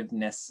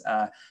competitiveness,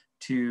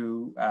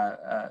 to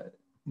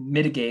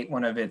mitigate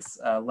one of its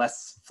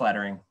less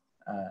flattering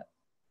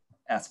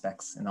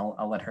aspects, and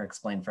I'll let her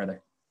explain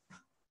further.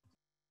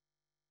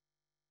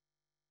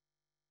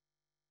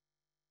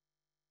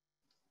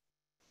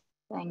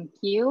 Thank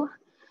you.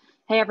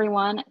 Hey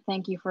everyone,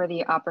 thank you for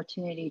the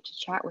opportunity to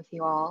chat with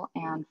you all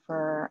and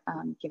for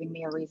giving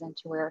me a reason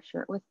to wear a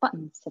shirt with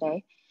buttons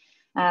today.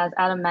 As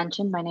Adam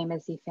mentioned, my name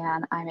is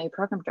Zifan. I'm a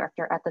program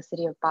director at the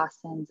City of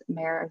Boston's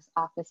Mayor's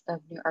Office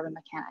of New Urban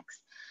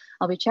Mechanics.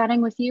 I'll be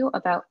chatting with you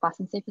about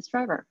Boston's Safest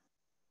Driver.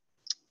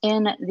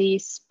 In the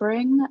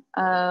spring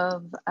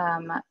of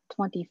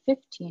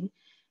 2015,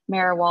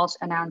 Mayor Walsh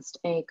announced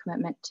a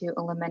commitment to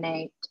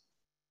eliminate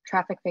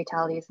traffic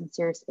fatalities and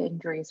serious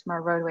injuries from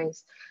our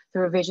roadways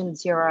through a Vision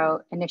Zero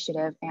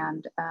initiative.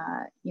 And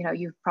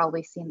you've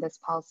probably seen this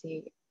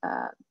policy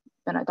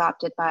been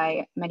adopted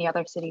by many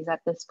other cities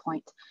at this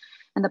point.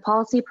 And the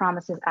policy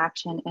promises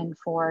action in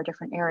 4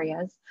 different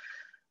areas.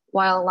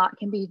 While a lot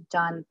can be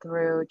done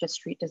through just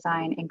street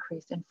design,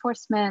 increased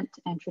enforcement,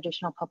 and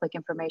traditional public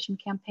information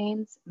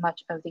campaigns,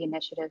 much of the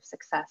initiative's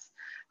success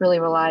really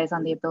relies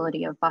on the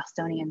ability of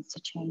Bostonians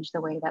to change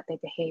the way that they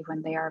behave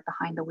when they are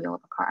behind the wheel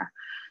of a car.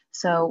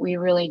 So we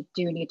really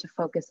do need to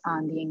focus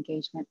on the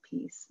engagement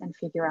piece and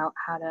figure out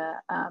how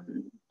to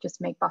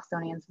just make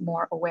Bostonians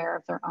more aware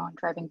of their own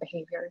driving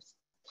behaviors.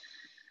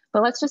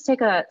 But let's just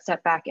take a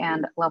step back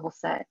and level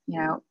set.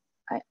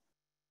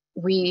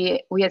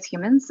 We as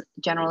humans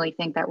generally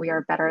think that we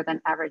are better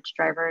than average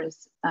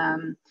drivers.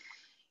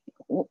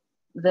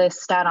 The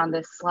stat on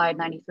this slide,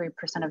 93%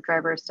 of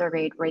drivers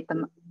surveyed rate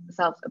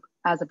themselves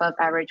as above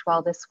average.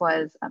 While this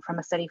was from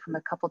a study from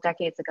a couple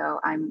decades ago,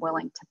 I'm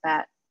willing to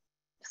bet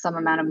some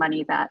amount of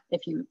money that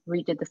if you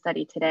redid the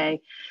study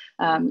today,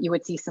 you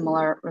would see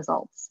similar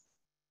results.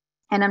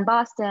 And in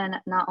Boston,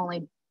 not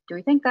only do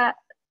we think that,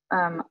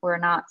 we're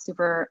not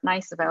super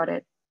nice about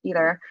it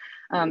either,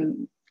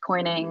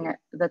 coining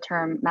the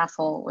term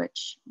masshole,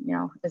 which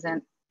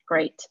isn't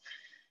great.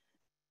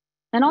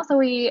 And also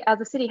we, as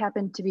a city,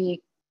 happen to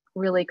be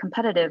really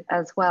competitive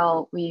as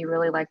well. We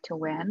really like to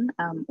win.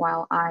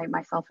 While I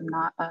myself am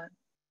not a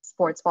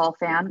sports ball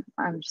fan,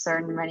 I'm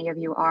certain many of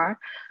you are.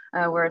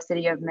 We're a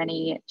city of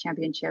many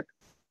championship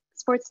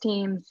sports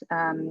teams,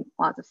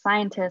 lots of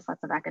scientists,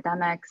 lots of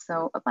academics,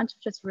 so a bunch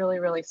of just really,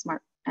 really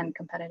smart and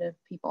competitive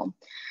people.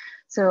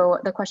 So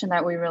the question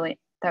that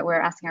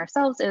we're asking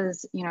ourselves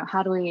is,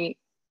 how do we,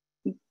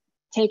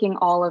 taking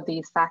all of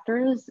these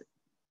factors,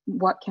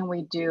 what can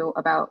we do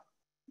about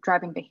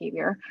driving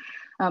behavior?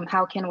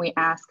 How can we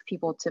ask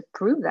people to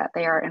prove that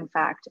they are in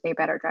fact a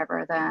better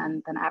driver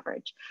than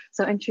average?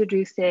 So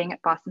introducing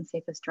Boston's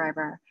Safest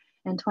Driver.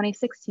 In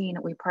 2016,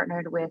 we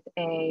partnered with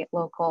a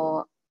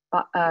local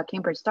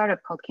Cambridge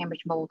startup called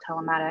Cambridge Mobile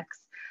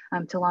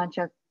Telematics to launch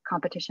a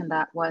competition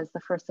that was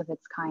the first of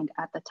its kind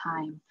at the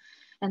time.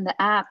 And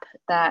the app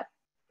that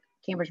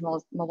Cambridge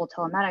Mobile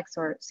Telematics,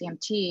 or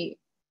CMT,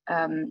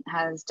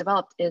 has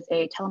developed is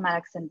a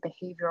telematics and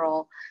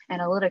behavioral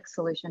analytics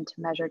solution to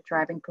measure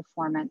driving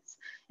performance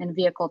and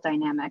vehicle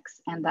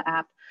dynamics. And the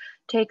app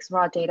takes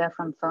raw data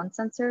from phone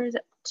sensors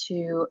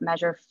to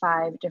measure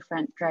 5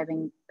 different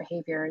driving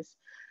behaviors: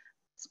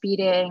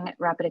 speeding,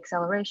 rapid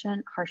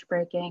acceleration, harsh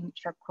braking,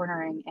 sharp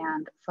cornering,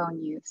 and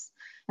phone use.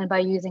 And by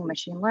using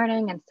machine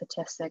learning and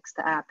statistics,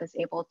 the app is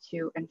able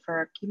to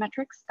infer key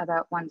metrics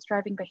about one's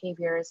driving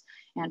behaviors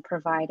and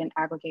provide an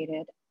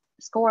aggregated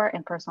score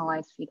and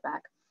personalized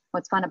feedback.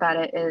 What's fun about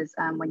it is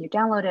when you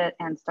download it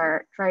and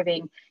start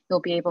driving, you'll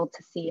be able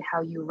to see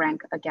how you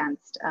rank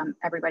against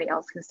everybody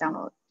else who's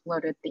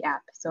downloaded the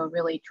app. So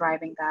really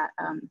driving that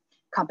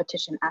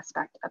competition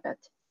aspect of it.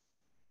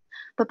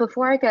 But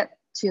before I get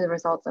to the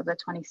results of the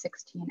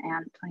 2016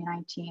 and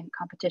 2019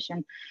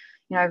 competition,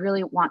 I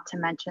really want to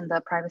mention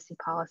the privacy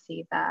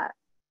policy that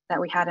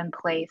we had in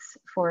place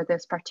for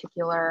this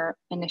particular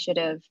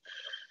initiative.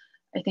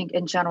 I think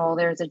in general,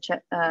 there's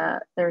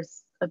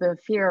a bit of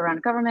fear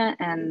around government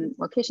and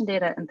location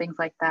data and things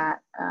like that.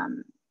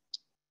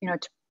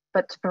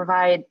 But to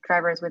provide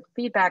drivers with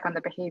feedback on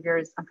their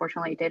behaviors,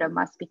 unfortunately, data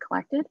must be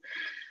collected.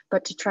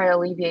 But to try to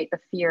alleviate the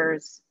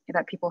fears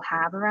that people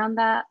have around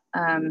that,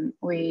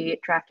 we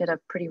drafted a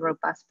pretty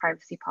robust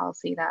privacy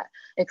policy that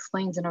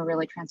explains in a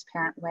really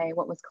transparent way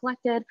what was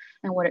collected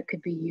and what it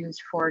could be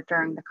used for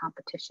during the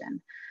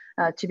competition.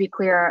 To be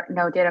clear,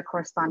 no data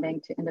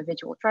corresponding to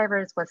individual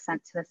drivers was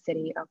sent to the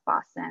city of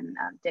Boston.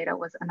 Data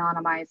was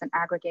anonymized and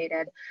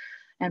aggregated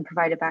and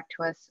provided back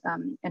to us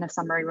in a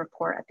summary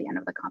report at the end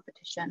of the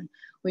competition.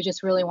 We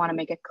just really want to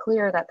make it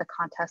clear that the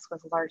contest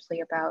was largely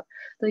about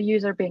the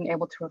user being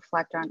able to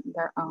reflect on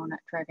their own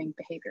driving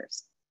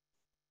behaviors.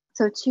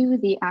 So to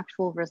the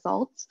actual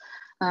results,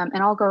 and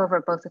I'll go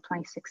over both the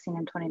 2016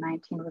 and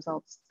 2019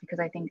 results because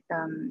I think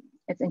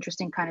it's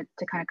interesting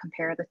to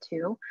compare the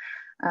two.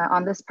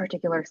 On this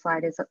particular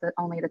slide is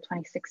only the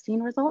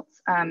 2016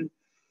 results.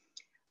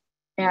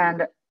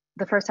 And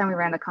the first time we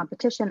ran the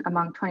competition,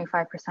 among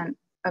 25%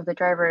 of the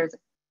drivers,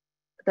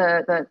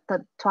 the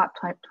top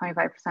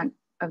 25%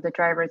 of the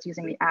drivers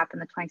using the app in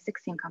the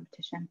 2016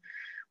 competition,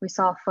 we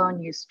saw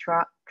phone use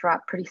drop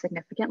pretty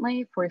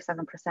significantly,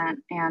 47%,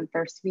 and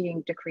their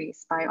speeding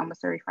decrease by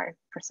almost 35%.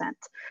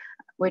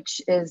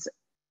 which is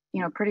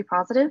pretty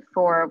positive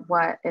for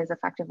what is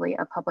effectively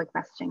a public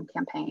messaging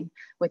campaign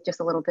with just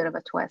a little bit of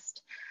a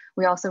twist.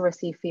 We also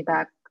received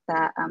feedback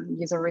that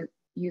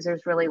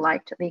users really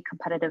liked the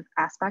competitive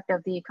aspect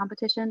of the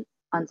competition,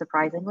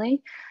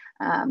 unsurprisingly.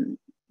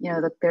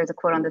 There's a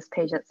quote on this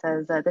page that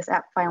says, "This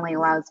app finally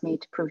allows me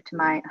to prove to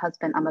my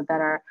husband I'm a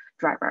better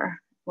driver,"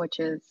 which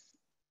is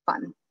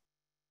fun.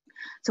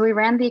 So we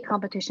ran the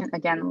competition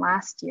again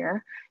last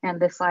year, and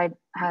this slide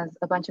has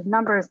a bunch of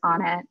numbers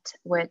on it,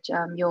 which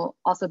you'll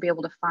also be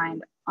able to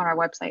find on our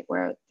website,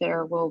 where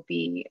there will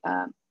be,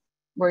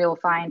 where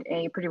you'll find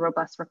a pretty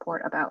robust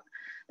report about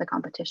the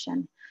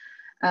competition.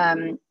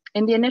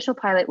 In the initial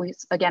pilot,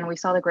 we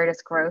saw the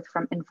greatest growth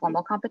from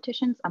informal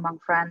competitions among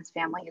friends,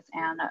 families,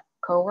 and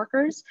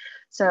coworkers.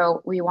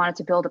 So we wanted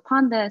to build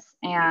upon this,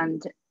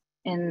 and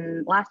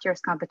in last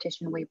year's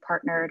competition, we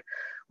partnered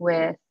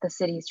with the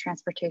city's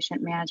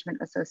transportation management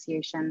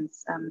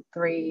associations,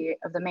 3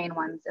 of the main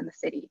ones in the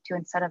city, to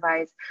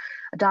incentivize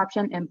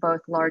adoption in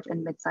both large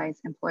and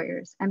mid-sized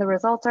employers. And the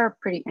results are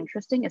pretty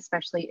interesting,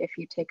 especially if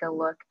you take a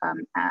look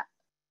at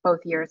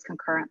both years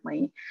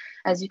concurrently.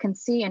 As you can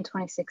see, in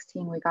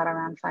 2016, we got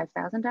around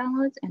 5,000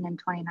 downloads, and in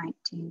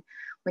 2019,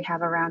 we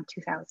have around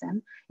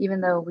 2,000, even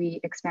though we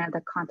expanded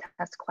the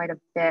contest quite a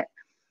bit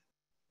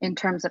in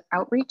terms of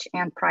outreach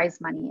and prize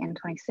money. In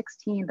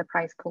 2016, the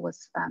prize pool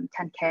was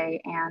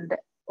 10K, and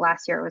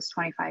last year it was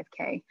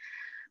 25K.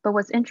 But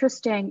what's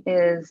interesting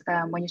is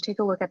when you take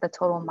a look at the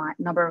total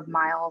number of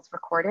miles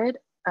recorded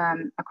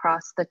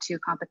across the 2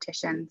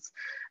 competitions,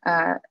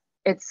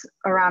 it's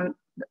around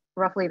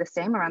roughly the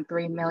same, around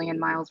 3 million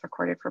miles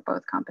recorded for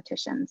both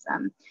competitions.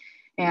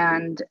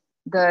 And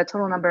the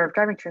total number of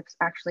driving trips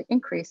actually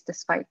increased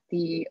despite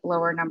the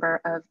lower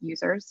number of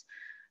users.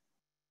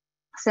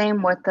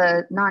 Same with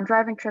the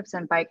non-driving trips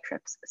and bike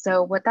trips.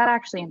 So what that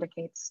actually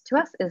indicates to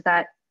us is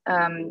that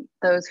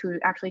those who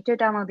actually did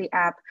download the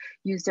app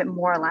used it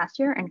more last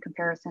year in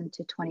comparison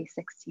to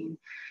 2016.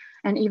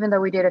 And even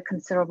though we did a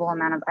considerable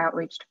amount of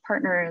outreach to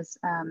partners,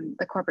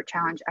 the corporate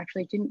challenge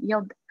actually didn't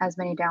yield as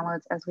many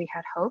downloads as we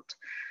had hoped,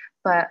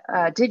 but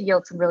did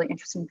yield some really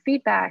interesting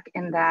feedback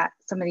in that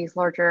some of these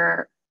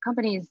larger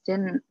companies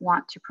didn't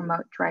want to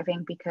promote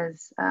driving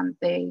because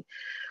they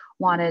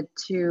wanted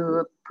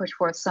to push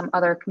forth some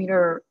other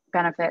commuter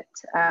benefit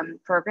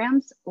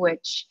programs,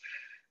 which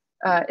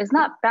is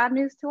not bad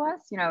news to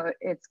us.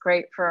 It's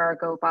great for our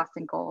Go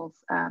Boston goals.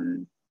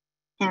 And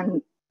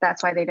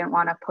that's why they didn't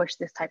want to push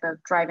this type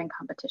of driving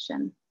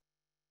competition.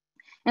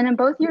 And in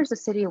both years, the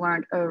city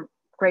learned a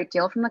great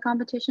deal from the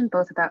competition,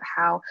 both about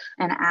how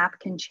an app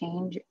can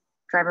change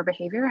driver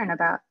behavior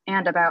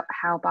and about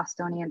how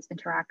Bostonians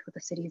interact with the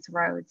city's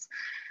roads.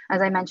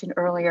 As I mentioned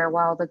earlier,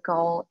 while the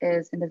goal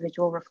is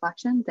individual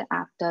reflection, the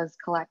app does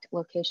collect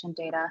location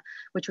data,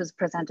 which was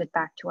presented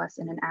back to us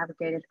in an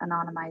aggregated,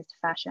 anonymized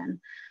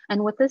fashion.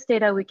 And with this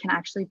data, we can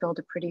actually build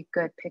a pretty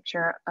good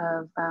picture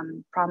of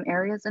problem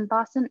areas in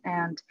Boston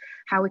and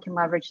how we can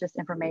leverage this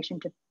information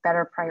to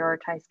better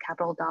prioritize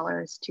capital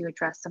dollars to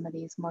address some of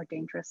these more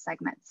dangerous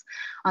segments.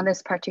 On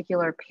this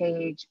particular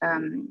page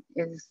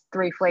is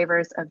 3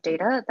 flavors of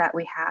data that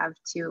we have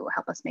to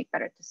help us make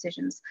better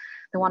decisions.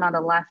 The one on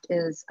the left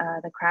is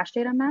the crash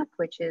data map,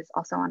 which is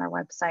also on our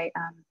website.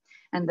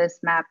 And this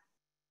map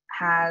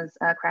has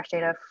crash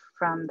data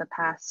from the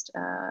past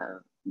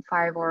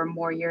 5 or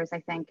more years,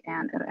 I think,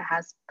 and it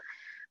has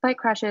bike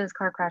crashes,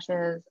 car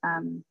crashes,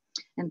 and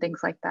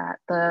things like that.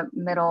 The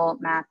middle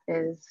map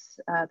is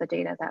the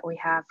data that we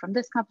have from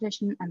this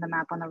competition, and the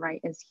map on the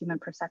right is human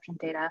perception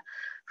data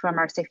from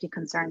our safety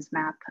concerns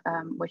map,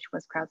 which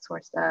was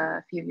crowdsourced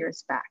a few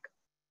years back.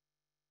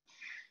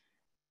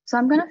 So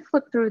I'm going to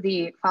flip through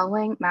the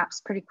following maps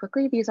pretty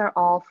quickly. These are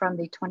all from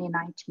the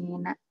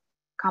 2019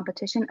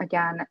 competition.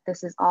 Again,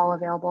 this is all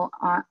available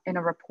in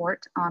a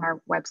report on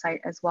our website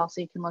as well, so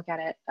you can look at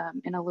it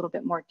in a little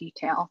bit more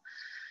detail.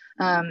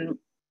 I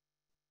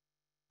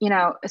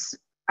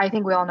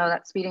think we all know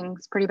that speeding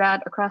is pretty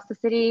bad across the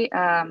city.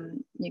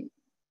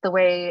 The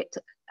way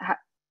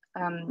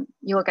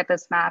you look at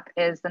this map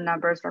is the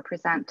numbers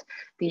represent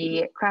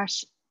the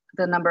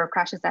number of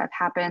crashes that have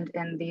happened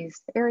in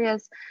these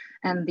areas,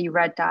 and the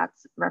red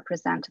dots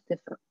represent the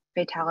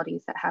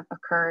fatalities that have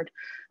occurred.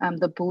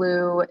 The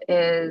blue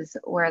is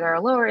where there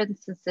are lower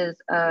instances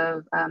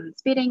of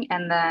speeding,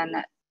 and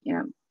then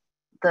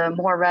the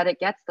more red it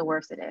gets, the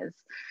worse it is.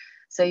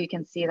 So you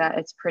can see that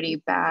it's pretty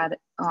bad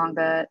along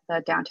the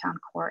downtown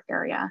core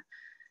area.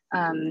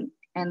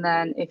 And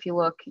then if you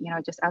look,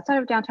 just outside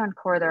of downtown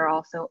core, there are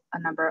also a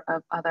number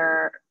of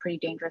other pretty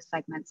dangerous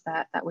segments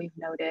that we've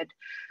noted.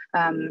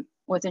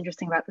 What's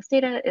interesting about this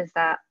data is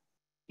that,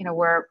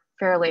 we're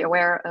fairly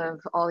aware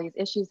of all these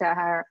issues that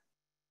are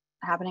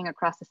happening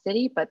across the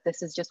city, but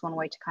this is just one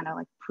way to kind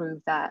of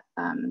prove that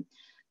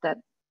that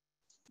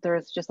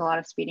there's just a lot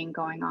of speeding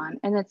going on.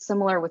 And it's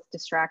similar with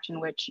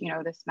distraction, which,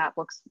 this map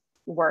looks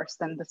worse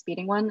than the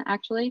speeding one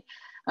actually,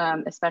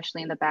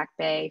 especially in the Back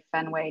Bay,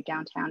 Fenway,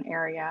 downtown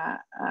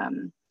area.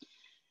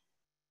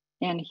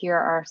 And here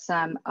are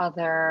some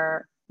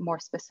other more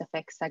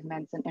specific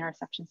segments and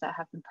intersections that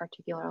have been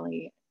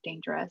particularly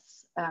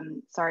dangerous.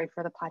 Sorry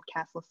for the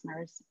podcast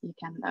listeners. You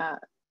can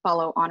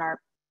follow on our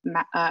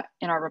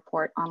in our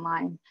report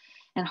online.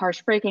 And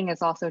harsh braking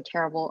is also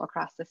terrible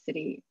across the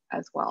city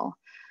as well.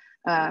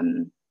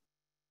 And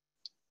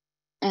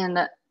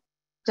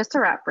just to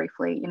wrap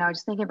briefly, you know,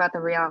 just thinking about the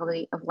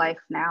reality of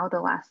life now, the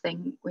last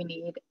thing we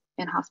need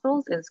in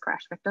hospitals is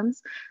crash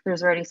victims.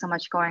 There's already so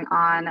much going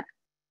on.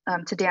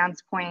 To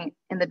Dan's point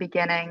in the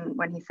beginning,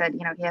 when he said,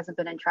 you know, he hasn't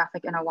been in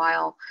traffic in a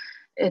while,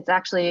 it's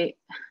actually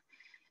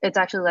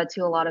led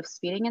to a lot of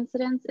speeding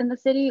incidents in the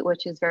city,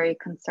 which is very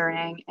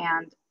concerning,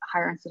 and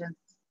higher incidents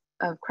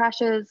of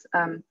crashes.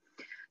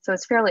 So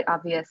it's fairly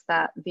obvious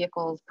that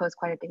vehicles pose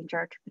quite a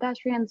danger to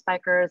pedestrians,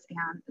 bikers,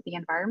 and the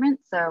environment.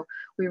 So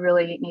we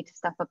really need to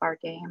step up our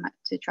game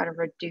to try to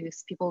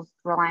reduce people's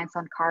reliance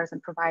on cars and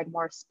provide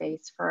more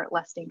space for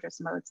less dangerous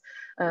modes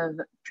of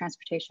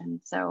transportation.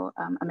 So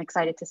I'm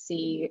excited to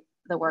see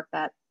the work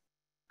that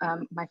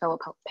my fellow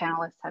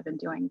panelists have been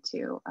doing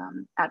to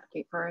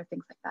advocate for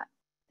things like that.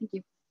 Thank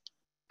you.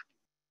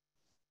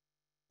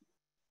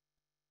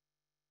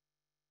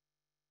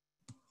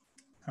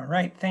 All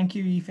right, thank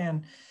you,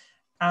 Yifan.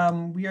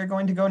 We are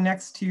going to go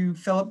next to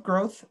Philip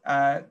Groth.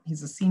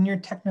 He's a senior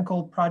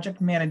technical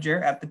project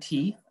manager at the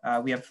T.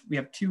 We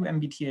have two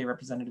MBTA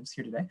representatives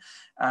here today.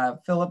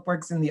 Philip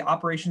works in the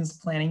operations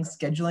planning,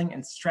 scheduling,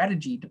 and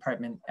strategy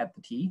department at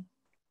the T,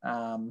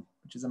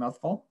 which is a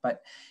mouthful,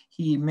 but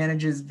he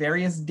manages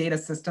various data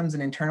systems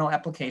and internal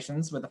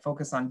applications with a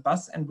focus on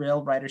bus and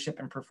rail ridership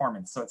and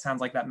performance. So it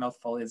sounds like that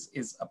mouthful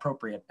is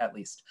appropriate, at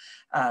least.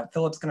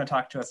 Philip's going to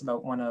talk to us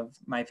about one of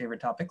my favorite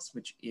topics,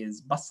 which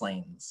is bus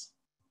lanes.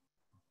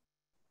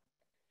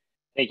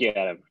 Thank you,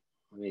 Adam.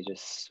 Let me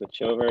just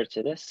switch over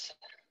to this.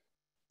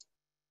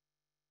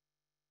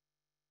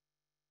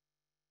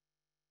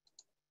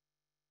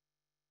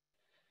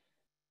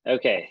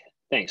 Okay,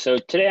 thanks. So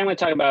today I'm going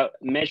to talk about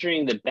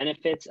measuring the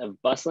benefits of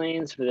bus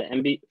lanes for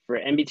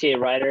MBTA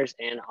riders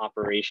and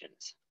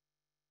operations.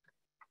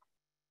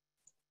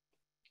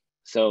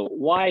 So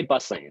why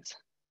bus lanes?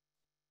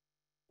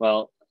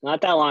 Well,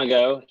 not that long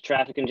ago,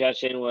 traffic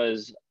congestion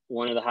was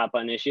one of the hot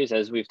button issues,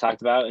 as we've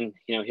talked about. And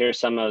here's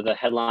some of the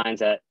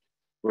headlines that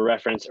were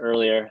referenced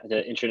earlier,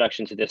 the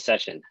introduction to this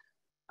session.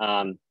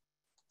 Let's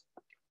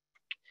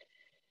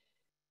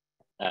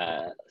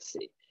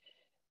see.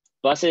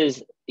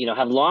 Buses,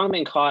 have long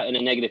been caught in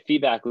a negative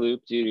feedback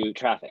loop due to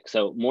traffic.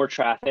 So more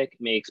traffic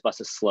makes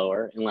buses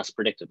slower and less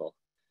predictable,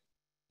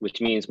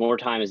 which means more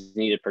time is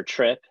needed per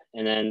trip.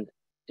 And then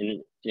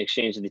in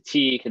exchange, the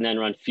T can then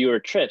run fewer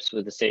trips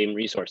with the same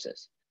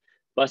resources.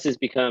 Buses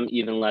become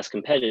even less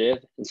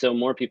competitive. And so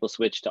more people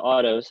switch to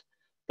autos,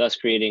 thus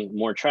creating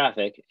more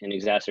traffic and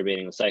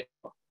exacerbating the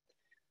cycle.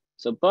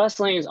 So bus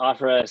lanes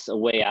offer us a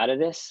way out of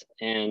this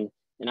and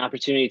an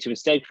opportunity to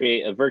instead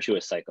create a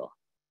virtuous cycle.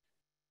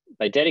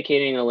 By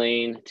dedicating a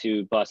lane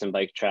to bus and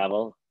bike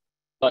travel,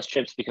 bus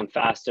trips become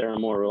faster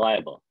and more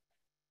reliable.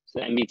 So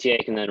the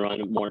MBTA can then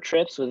run more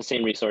trips with the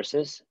same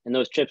resources, and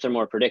those trips are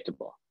more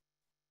predictable.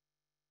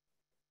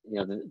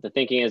 The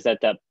thinking is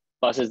that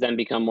buses then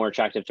become more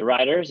attractive to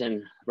riders,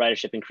 and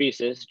ridership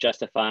increases,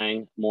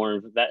 justifying more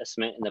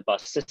investment in the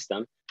bus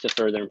system to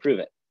further improve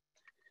it.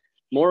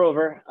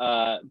 Moreover,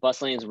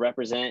 bus lanes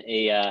represent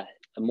a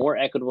more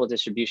equitable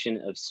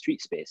distribution of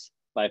street space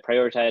by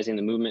prioritizing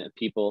the movement of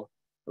people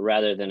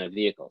rather than of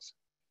vehicles.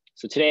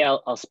 So today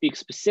I'll speak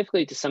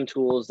specifically to some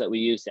tools that we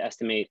use to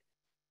estimate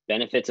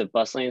benefits of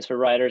bus lanes for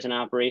riders and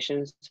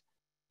operations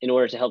in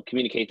order to help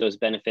communicate those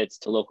benefits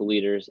to local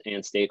leaders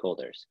and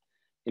stakeholders.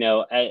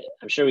 I'm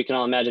sure we can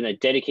all imagine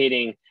that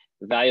dedicating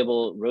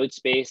valuable road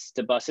space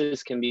to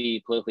buses can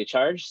be politically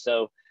charged.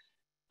 So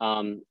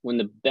when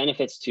the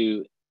benefits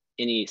to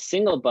any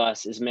single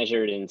bus is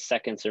measured in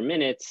seconds or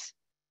minutes,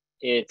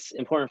 it's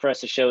important for us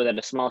to show that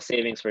a small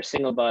savings for a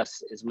single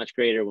bus is much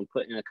greater when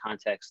put in the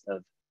context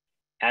of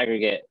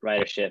aggregate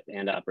ridership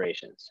and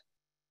operations.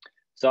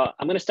 So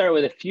I'm going to start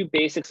with a few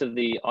basics of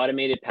the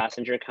automated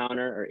passenger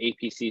counter, or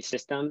APC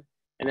system,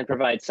 and then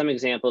provide some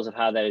examples of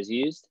how that is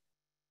used.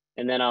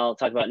 And then I'll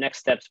talk about next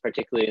steps,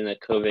 particularly in the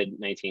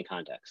COVID-19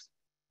 context.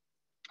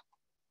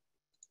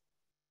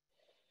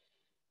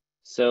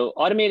 So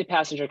automated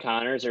passenger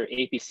counters, or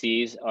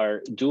APCs,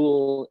 are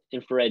dual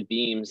infrared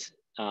beams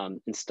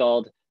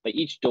installed by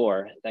each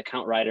door that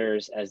count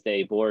riders as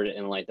they board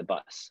and alight the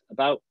bus.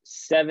 About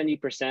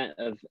 70%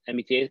 of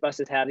MBTA's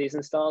buses have these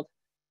installed,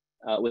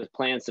 with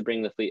plans to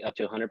bring the fleet up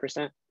to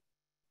 100%.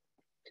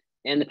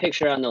 And the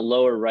picture on the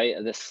lower right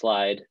of this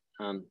slide,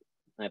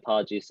 my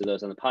apologies to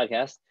those on the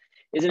podcast,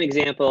 is an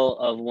example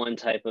of one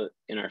type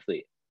in our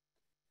fleet.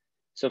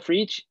 So for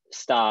each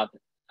stop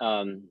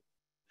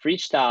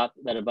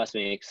that a bus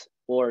makes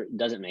or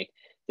doesn't make,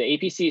 the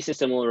APC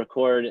system will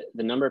record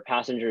the number of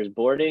passengers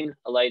boarding,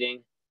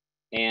 alighting,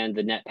 and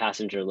the net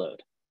passenger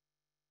load.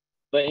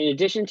 But in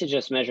addition to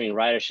just measuring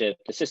ridership,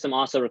 the system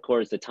also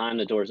records the time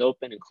the doors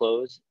open and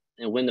close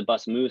and when the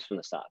bus moves from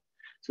the stop.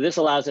 So this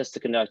allows us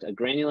to conduct a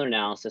granular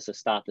analysis of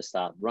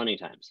stop-to-stop running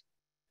times.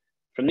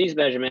 From these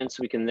measurements,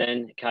 we can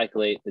then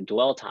calculate the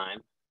dwell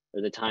time,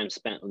 or the time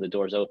spent when the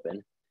doors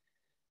open,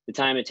 the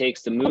time it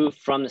takes to move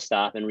from the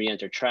stop and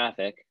re-enter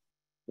traffic,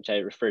 which I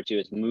refer to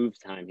as move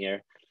time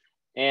here,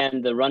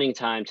 and the running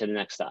time to the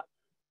next stop.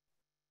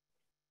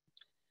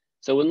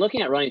 So when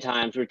looking at running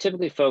times, we're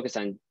typically focused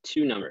on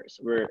two numbers.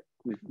 We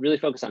really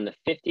focus on the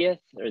 50th,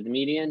 or the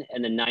median,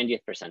 and the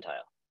 90th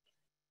percentile.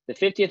 The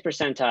 50th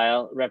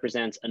percentile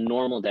represents a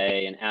normal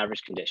day in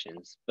average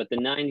conditions, but the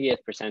 90th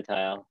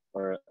percentile,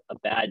 or a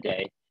bad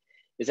day,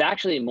 is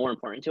actually more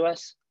important to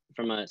us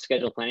from a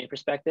schedule planning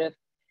perspective,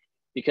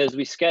 because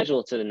we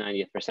schedule to the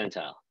 90th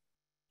percentile.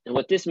 And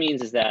what this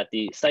means is that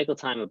the cycle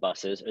time of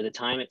buses, or the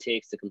time it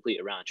takes to complete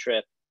a round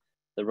trip,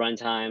 the run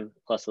time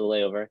plus the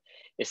layover,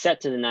 is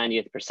set to the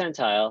 90th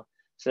percentile,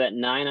 so that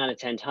 9 out of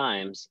 10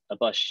 times a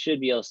bus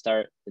should be able to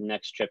start the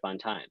next trip on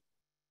time.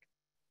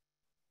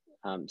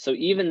 So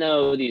even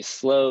though these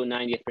slow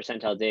 90th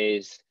percentile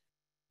days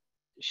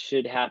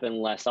should happen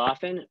less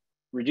often,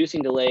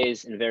 reducing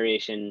delays and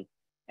variation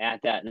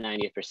at that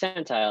 90th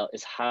percentile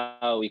is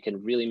how we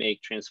can really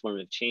make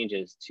transformative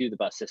changes to the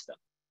bus system.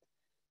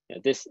 You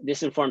know,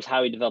 this informs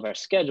how we develop our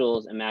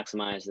schedules and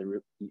maximize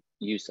the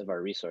use of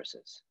our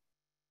resources.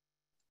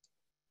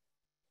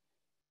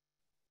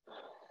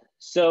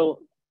 So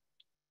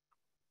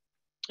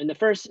in the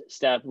first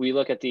step, we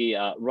look at the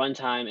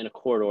runtime in a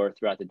corridor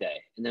throughout the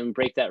day, and then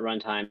break that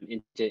runtime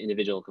into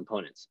individual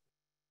components.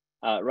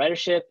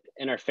 Ridership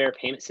and our fare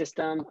payment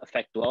system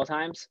affect dwell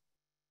times,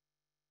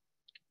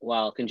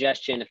 while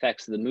congestion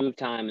affects the move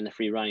time and the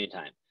free running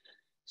time.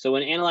 So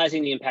when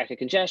analyzing the impact of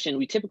congestion,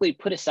 we typically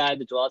put aside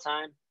the dwell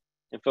time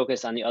and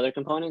focus on the other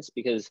components,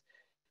 because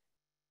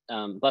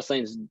bus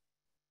lanes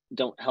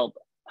don't help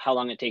how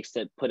long it takes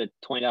to put a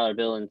 $20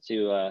 bill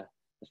into a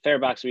fare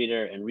box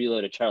reader and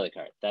reload a Charlie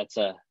cart. That's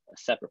a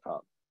separate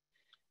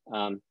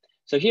problem.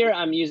 So here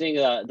I'm using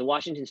the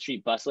Washington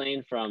Street bus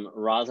lane from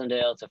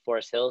Roslindale to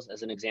Forest Hills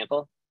as an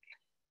example.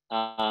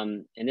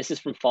 And this is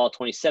from fall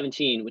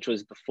 2017, which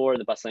was before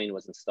the bus lane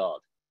was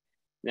installed.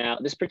 Now,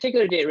 this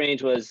particular date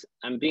range was,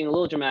 I'm being a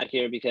little dramatic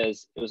here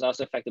because it was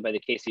also affected by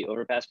the KC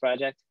Overpass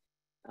project.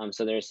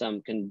 So there's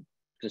some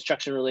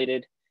construction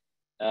related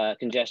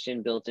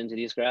congestion built into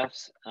these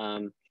graphs.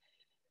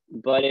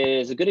 But it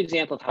is a good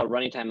example of how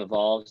running time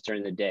evolves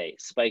during the day,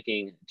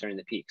 spiking during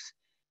the peaks.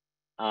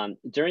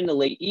 During the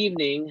late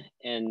evening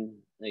and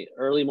the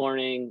early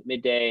morning,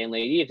 midday, and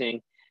late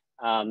evening,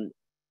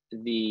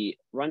 the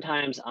run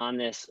times on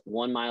this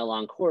 1 mile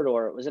long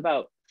corridor was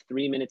about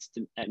 3 minutes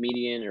at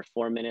median, or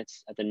 4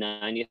 minutes at the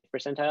 90th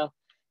percentile.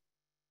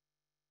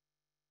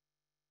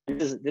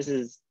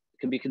 This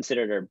can be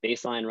considered our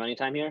baseline running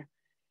time here.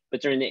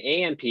 But during the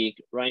AM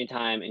peak, running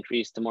time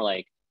increased to more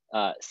like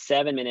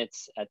 7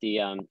 minutes at the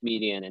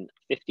median and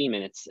 15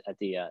 minutes at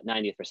the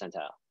 90th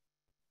percentile.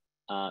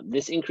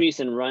 This increase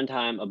in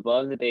runtime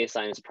above the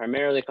baseline is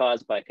primarily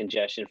caused by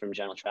congestion from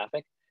general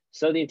traffic.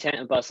 So the intent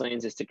of bus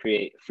lanes is to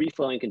create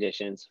free-flowing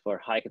conditions for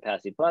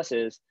high-capacity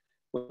buses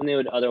when they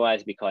would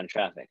otherwise be caught in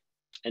traffic,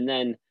 and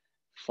then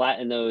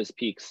flatten those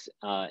peaks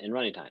in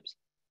running times.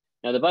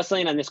 Now, the bus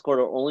lane on this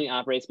corridor only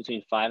operates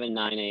between 5 and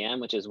 9 a.m.,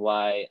 which is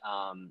why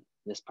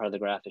this part of the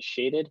graph is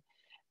shaded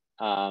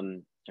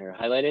or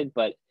highlighted.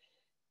 But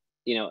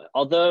you know,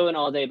 although an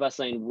all-day bus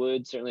lane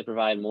would certainly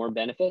provide more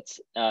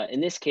benefits,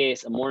 in this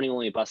case, a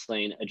morning-only bus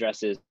lane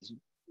addresses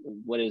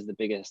what is the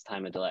biggest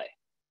time of delay.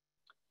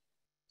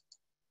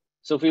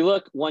 So if we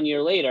look 1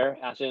 year later,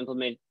 after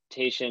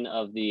implementation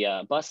of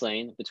the bus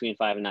lane between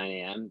 5 and 9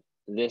 a.m.,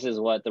 this is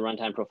what the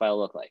runtime profile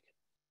looked like.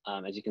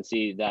 As you can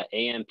see, that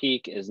AM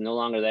peak is no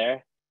longer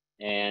there,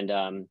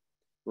 and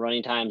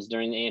running times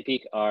during the AM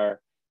peak are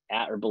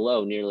at or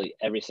below nearly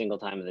every single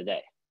time of the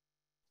day.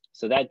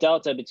 So that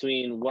delta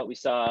between what we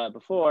saw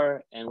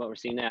before and what we're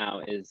seeing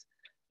now is,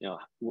 you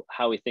know,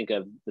 how we think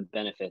of the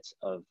benefits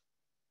of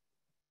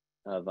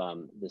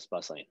this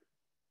bus lane.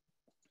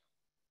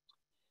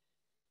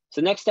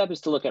 So next step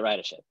is to look at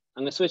ridership.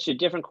 I'm gonna switch to a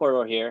different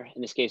corridor here,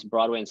 in this case,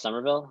 Broadway and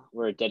Somerville,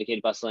 where a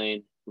dedicated bus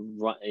lane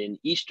in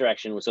each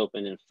direction was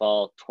opened in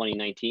fall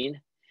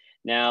 2019.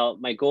 Now,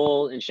 my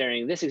goal in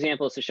sharing this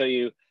example is to show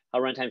you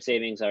how runtime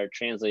savings are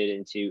translated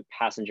into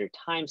passenger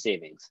time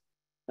savings.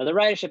 Now, the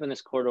ridership in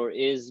this corridor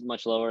is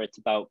much lower. It's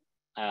about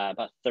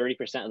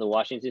 30% of the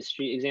Washington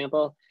Street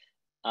example,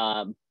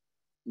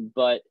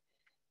 but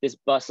this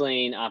bus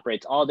lane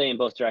operates all day in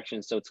both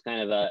directions, so it's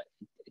kind of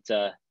it's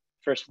a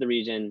first for the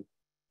region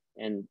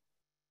and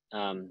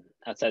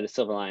outside the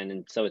Silver Line,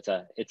 and so it's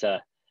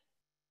a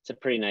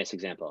pretty nice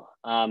example.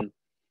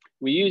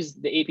 We use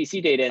the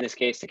APC data in this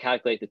case to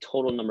calculate the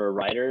total number of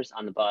riders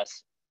on the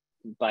bus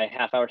by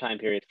half-hour time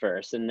period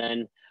first,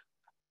 and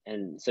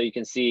so you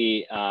can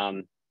see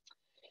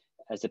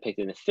as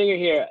depicted in the figure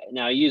here.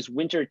 Now I use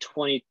winter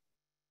 20.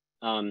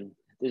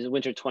 This is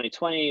winter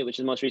 2020, which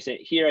is the most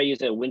recent. Here I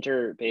use a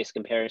winter-based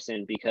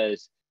comparison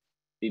because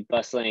the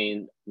bus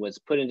lane was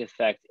put into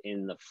effect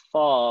in the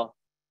fall,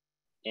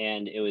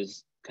 and it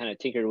was kind of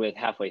tinkered with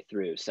halfway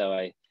through. So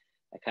I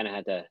kind of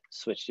had to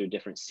switch to a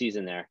different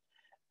season there.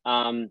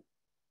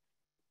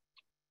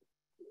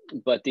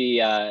 but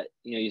the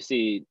you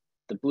see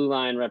the blue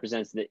line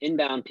represents the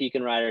inbound peak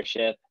in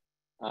ridership.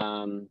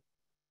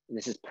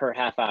 This is per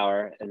half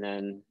hour, and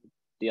then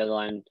the other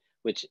line,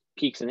 which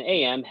peaks in the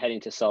AM heading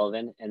to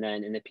Sullivan, and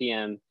then in the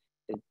PM,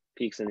 it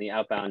peaks in the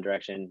outbound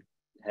direction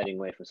heading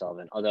away from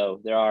Sullivan. Although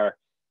there are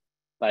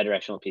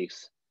bidirectional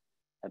peaks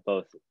at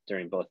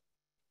during both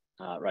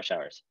rush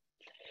hours.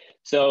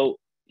 So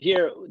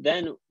here,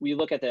 then we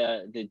look at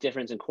the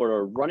difference in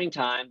corridor running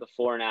time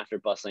before and after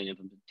bus lane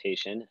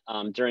implementation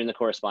during the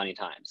corresponding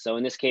time. So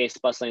in this case,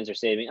 bus lanes are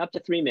saving up to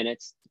 3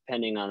 minutes,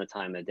 depending on the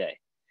time of the day.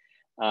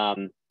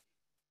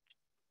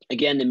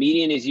 Again, the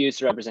median is used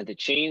to represent the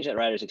change that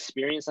riders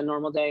experience on a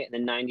normal day, and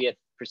the 90th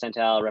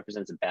percentile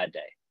represents a bad day.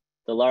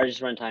 The largest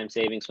runtime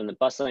savings from the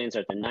bus lanes are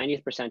at the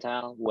 90th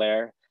percentile,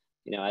 where,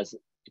 as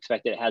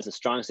expected, it has the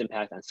strongest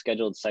impact on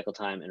scheduled cycle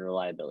time and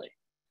reliability.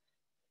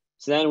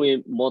 So then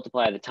we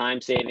multiply the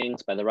time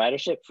savings by the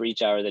ridership for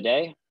each hour of the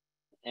day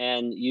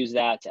and use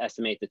that to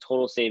estimate the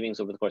total savings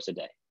over the course of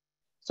the day.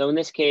 So in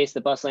this case,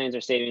 the bus lanes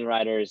are saving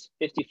riders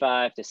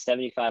 55 to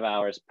 75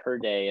 hours per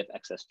day of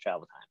excess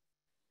travel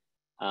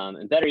time.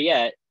 And better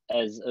yet,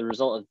 as a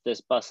result of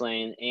this bus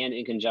lane and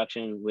in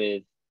conjunction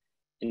with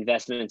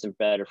investments in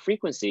better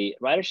frequency,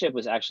 ridership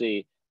was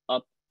actually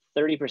up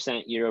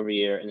 30% year over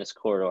year in this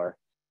corridor.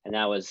 And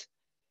that was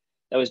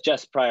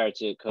just prior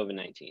to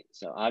COVID-19.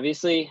 So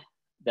obviously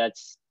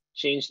that's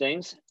changed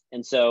things.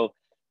 And so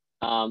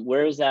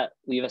where does that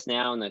leave us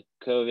now in the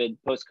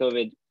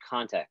post-COVID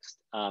context?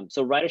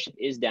 So ridership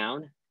is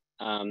down,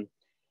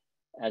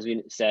 as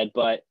we said,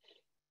 but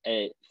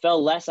it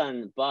fell less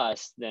on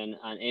bus than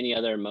on any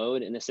other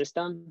mode in the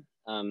system.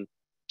 And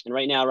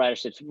right now,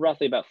 ridership's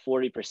roughly about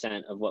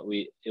 40% of what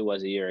it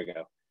was a year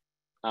ago.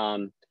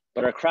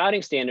 But our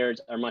crowding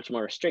standards are much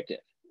more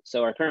restrictive.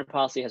 So our current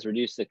policy has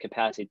reduced the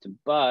capacity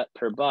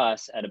per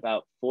bus at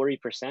about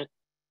 40%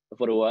 of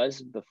what it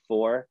was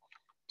before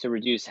to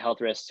reduce health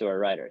risks to our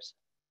riders.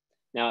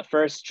 Now, at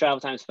first,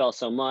 travel times fell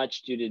so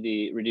much due to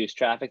the reduced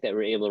traffic that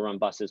we're able to run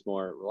buses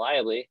more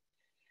reliably.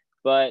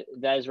 But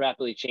that is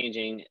rapidly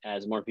changing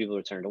as more people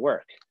return to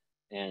work.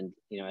 And,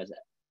 as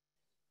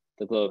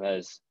the Globe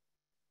has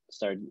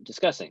started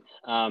discussing.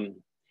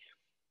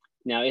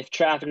 Now, if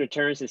traffic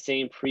returns to the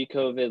same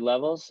pre-COVID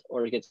levels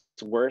or it gets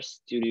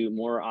worse due to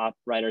more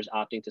riders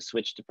opting to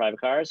switch to private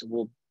cars,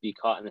 we'll be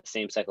caught in the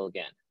same cycle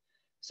again.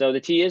 So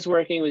the T is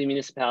working with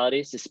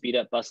municipalities to speed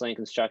up bus lane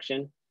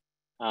construction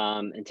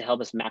and to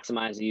help us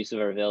maximize the use of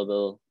our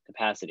available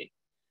capacity.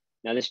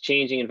 Now, this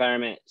changing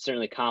environment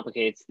certainly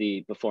complicates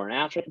the before and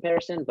after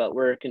comparison, but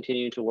we're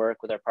continuing to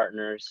work with our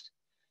partners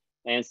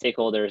and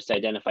stakeholders to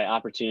identify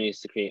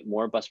opportunities to create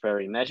more bus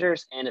priority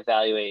measures and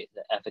evaluate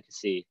the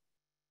efficacy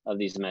of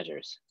these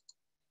measures.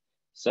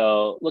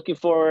 So looking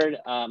forward,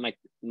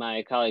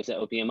 my colleagues at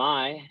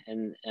OPMI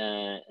and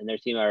their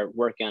team are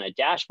working on a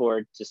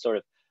dashboard to sort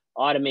of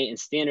automate and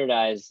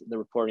standardize the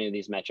reporting of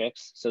these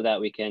metrics so that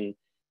we can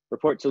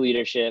report to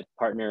leadership,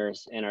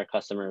 partners, and our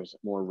customers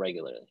more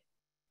regularly.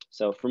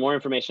 So for more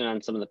information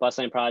on some of the bus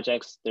lane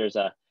projects, there is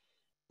a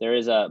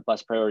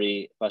bus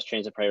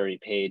transit priority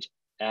page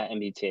at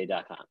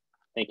mbta.com.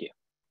 Thank you.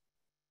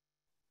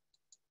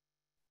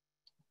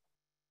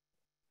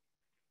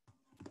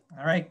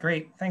 All right,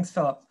 great. Thanks,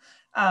 Philip.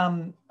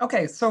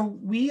 Okay, so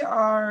we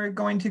are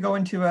going to go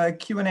into a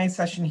Q&A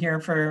session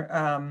here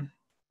for,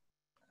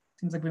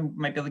 seems like we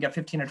might be able to get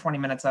 15 or 20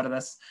 minutes out of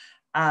this.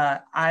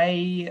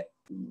 I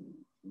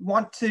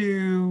want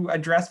to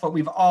address what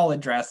we've all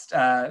addressed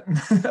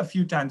a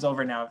few times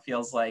over now, it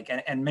feels like,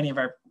 and many of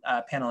our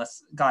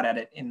panelists got at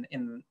it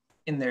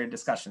in their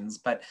discussions,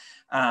 but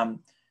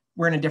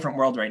we're in a different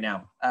world right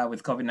now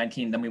with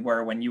COVID-19 than we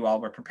were when you all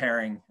were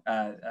preparing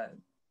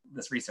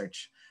this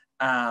research.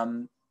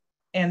 And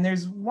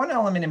there's one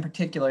element in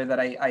particular that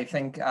I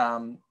think,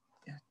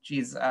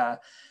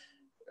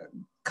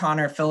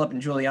 Connor, Philip,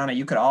 and Juliana,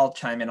 you could all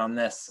chime in on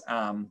this.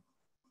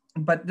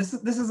 But this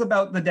is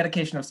about the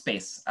dedication of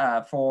space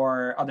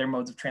for other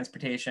modes of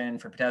transportation,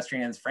 for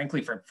pedestrians,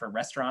 frankly, for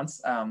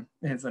restaurants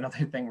is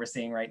another thing we're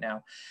seeing right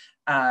now.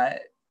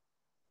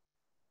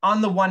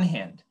 On the one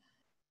hand,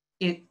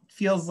 it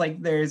feels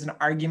like there's an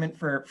argument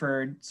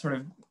for sort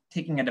of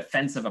taking a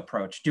defensive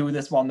approach, do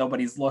this while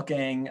nobody's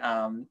looking,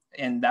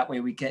 and that way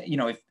we can,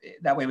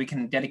 that way we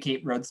can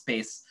dedicate road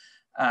space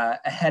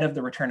ahead of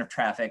the return of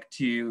traffic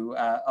to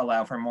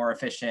allow for more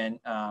efficient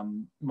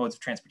modes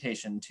of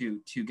transportation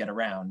to get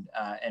around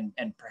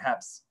and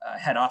perhaps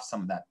head off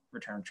some of that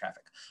return of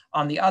traffic.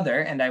 On the other,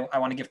 and I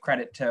want to give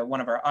credit to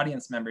one of our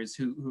audience members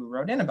who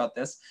wrote in about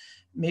this,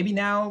 maybe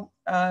now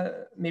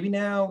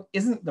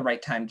isn't the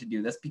right time to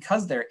do this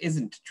because there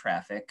isn't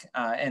traffic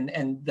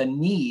and the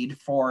need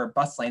for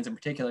bus lanes in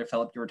particular,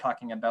 Philip, you were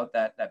talking about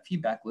that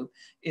feedback loop,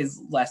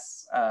 is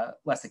less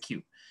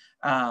acute.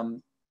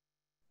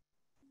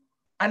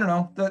 I don't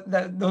know,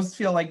 those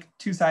feel like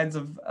two sides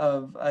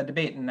of a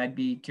debate, and I'd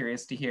be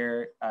curious to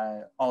hear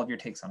all of your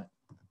takes on it.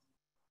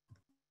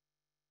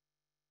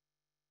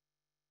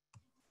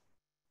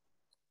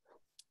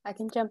 I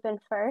can jump in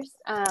first.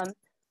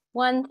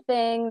 one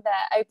thing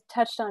that I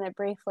touched on it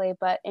briefly,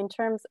 but in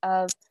terms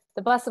of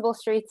the busable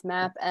streets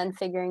map and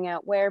figuring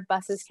out where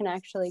buses can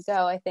actually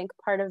go, I think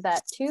part of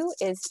that too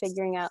is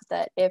figuring out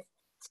that if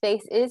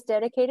space is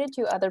dedicated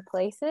to other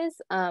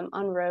places on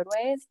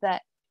roadways,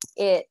 that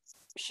it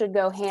should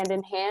go hand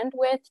in hand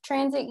with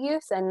transit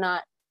use and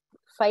not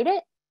fight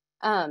it.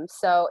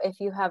 So if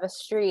you have a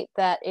street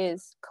that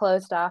is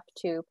closed off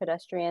to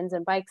pedestrians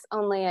and bikes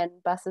only and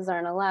buses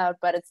aren't allowed,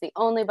 but it's the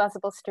only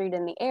busable street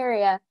in the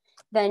area,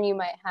 then you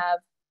might have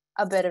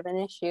a bit of an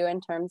issue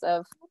in terms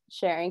of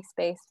sharing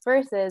space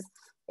versus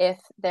if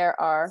there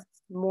are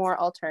more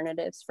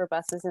alternatives for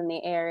buses in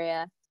the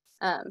area,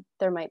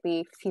 there might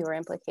be fewer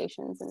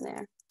implications in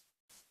there.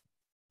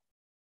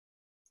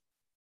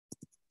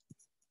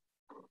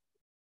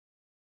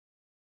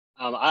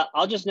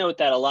 I'll just note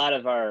that a lot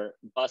of our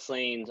bus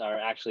lanes are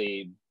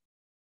actually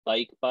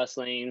bike bus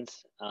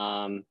lanes,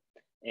 and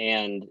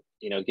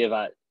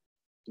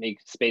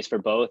make space for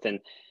both. And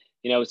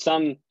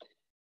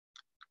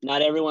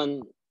not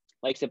everyone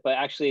likes it, but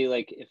actually,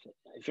 like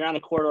if you're on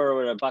a corridor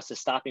where a bus is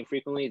stopping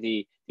frequently,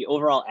 the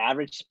overall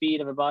average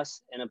speed of a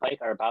bus and a bike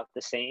are about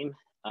the same,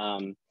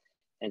 and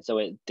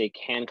so they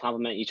can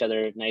complement each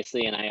other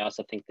nicely. And I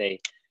also think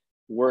they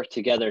work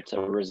together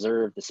to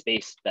reserve the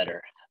space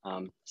better.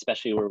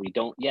 Especially where we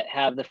don't yet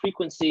have the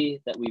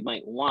frequency that we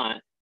might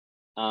want,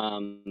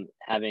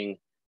 having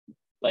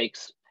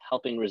bikes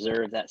helping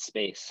reserve that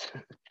space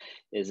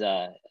is,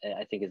 I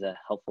think, is a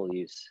helpful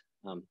use.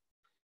 A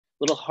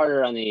little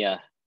harder on the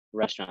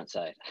restaurant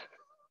side.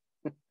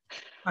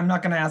 I'm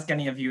not going to ask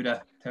any of you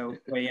to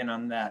weigh in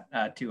on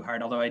that too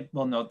hard, although I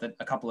will note that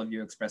a couple of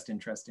you expressed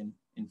interest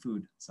in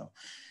food. So,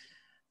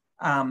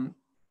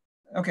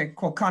 okay,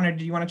 cool. Connor,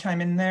 do you want to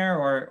chime in there,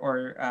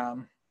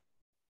 or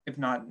if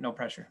not, no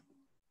pressure?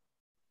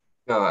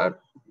 No, I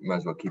might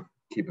as well keep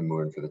it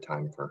moving for the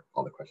time for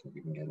all the questions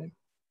we can get in.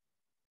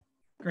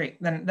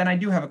 Great. Then I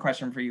do have a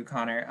question for you,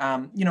 Connor.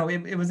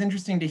 It was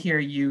interesting to hear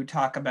you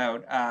talk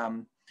about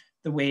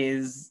the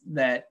ways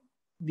that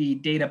the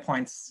data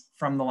points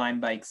from the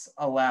Lime bikes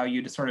allow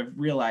you to sort of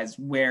realize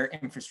where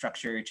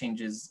infrastructure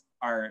changes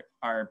are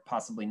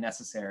possibly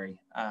necessary,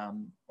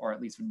 or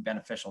at least would be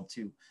beneficial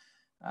to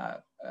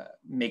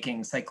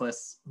making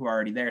cyclists who are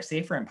already there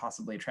safer and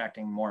possibly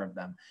attracting more of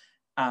them.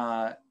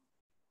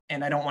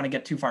 And I don't want to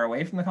get too far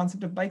away from the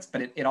concept of bikes,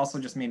 but it also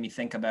just made me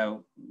think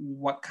about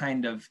what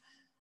kind of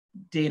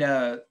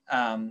data,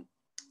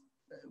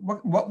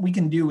 what we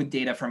can do with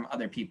data from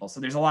other people. So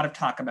there's a lot of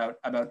talk about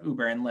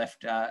Uber and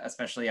Lyft,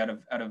 especially out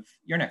of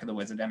your neck of the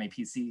woods at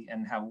MAPC,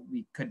 and how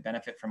we could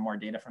benefit from more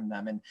data from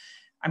them. And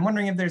I'm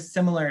wondering if there's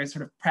similar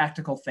sort of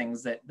practical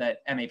things that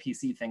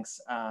MAPC thinks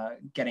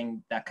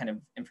getting that kind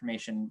of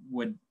information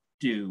would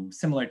do,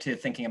 similar to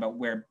thinking about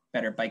where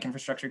better bike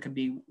infrastructure could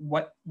be.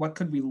 What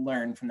could we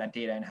learn from that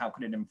data, and how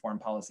could it inform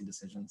policy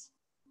decisions?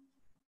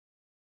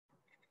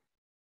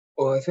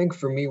 Well, I think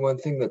for me, one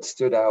thing that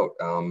stood out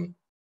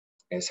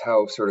is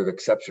how sort of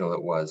exceptional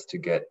it was to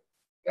get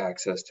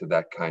access to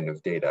that kind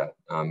of data.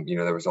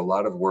 There was a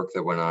lot of work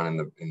that went on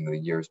in the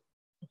years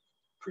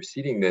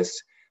preceding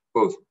this,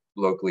 both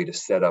locally to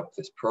set up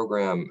this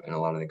program and a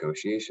lot of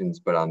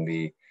negotiations, but on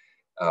the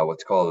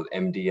what's called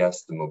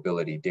MDS, the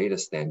Mobility Data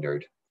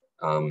Standard,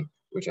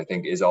 which I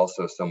think is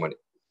also somewhat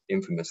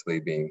infamously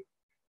being,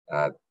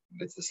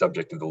 it's the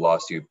subject of the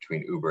lawsuit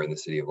between Uber and the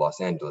city of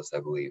Los Angeles, I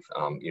believe.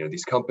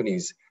 These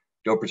companies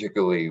don't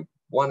particularly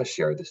want to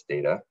share this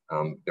data.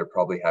 They're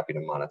probably happy to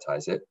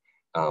monetize it.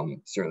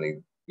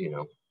 Certainly,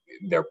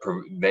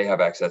 they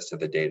have access to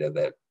the data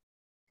that,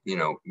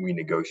 we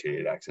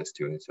negotiated access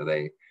to, and so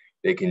they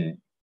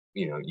can,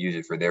 use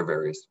it for their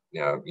various,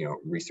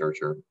 research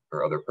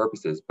or other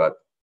purposes. But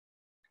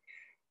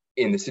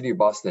in the city of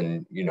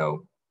Boston,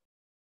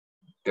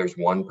 there's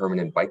one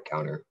permanent bike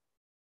counter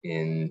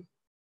in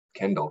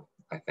Kendall,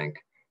 I think.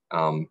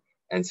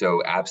 And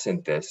so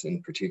absent this,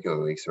 and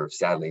particularly sort of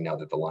sadly, now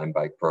that the Lime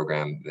bike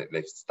program,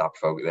 they've stopped,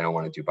 they don't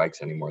want to do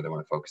bikes anymore. They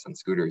want to focus on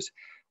scooters.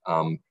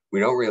 We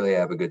don't really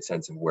have a good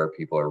sense of where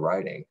people are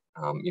riding.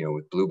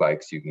 With blue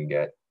bikes, you can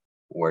get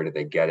where do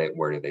they get it,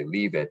 where do they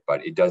leave it,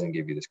 but it doesn't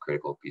give you this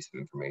critical piece of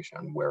information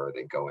on where are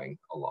they going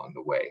along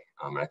the way.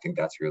 And I think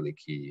that's really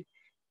key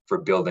for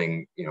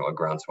building, a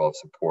groundswell of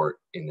support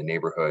in the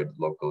neighborhood,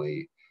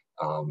 locally,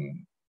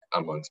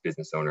 amongst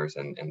business owners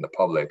and the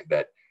public,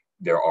 that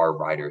there are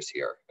riders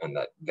here and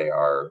that they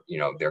are,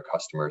 they're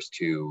customers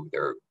too.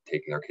 They're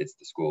taking their kids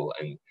to school,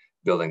 and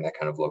building that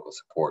kind of local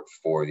support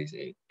for these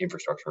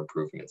infrastructure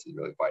improvements is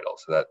really vital.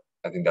 So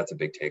I think that's a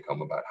big take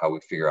home about how we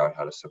figure out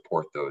how to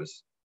support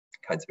those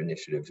kinds of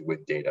initiatives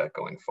with data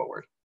going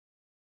forward.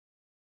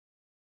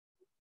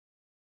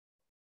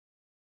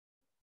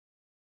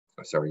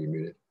 Oh, sorry, you're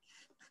muted.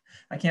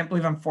 I can't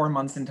believe I'm 4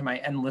 months into my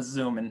endless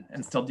Zoom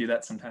and still do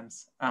that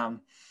sometimes.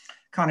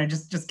 Connor,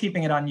 just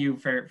keeping it on you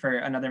for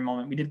another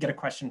moment. We did get a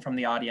question from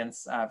the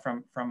audience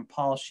from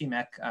Paul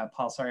Shemek.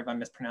 Paul, sorry if I'm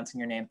mispronouncing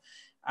your name.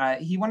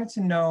 He wanted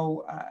to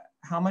know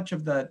how much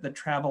of the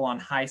travel on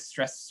high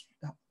stress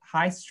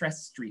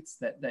streets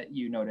that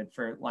you noted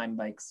for Lime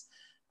bikes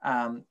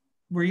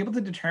were you able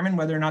to determine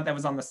whether or not that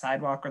was on the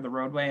sidewalk or the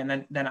roadway?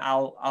 And then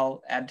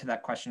I'll add to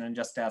that question and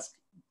just ask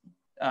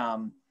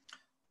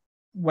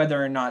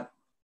whether or not,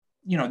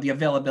 you know, the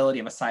availability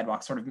of a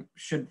sidewalk sort of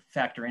should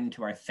factor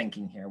into our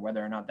thinking here,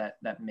 whether or not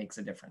that makes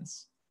a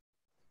difference.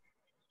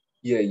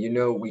 Yeah, you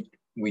know,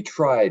 we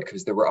tried,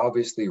 because there were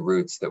obviously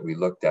routes that we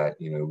looked at.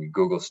 You know, we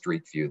Google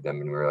Street Viewed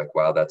them and we were like,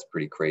 wow, that's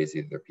pretty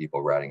crazy that there are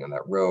people riding on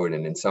that road.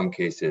 And in some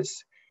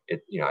cases,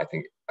 you know, I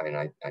think, and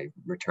I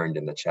returned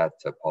in the chat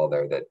to Paul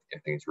there that I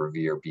think it's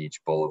Revere Beach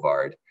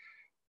Boulevard.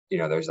 You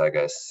know, there's like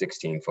a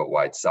 16-foot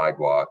wide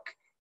sidewalk,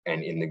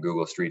 and in the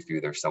Google Street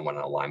View, there's someone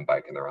on a Lime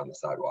bike and they're on the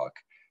sidewalk,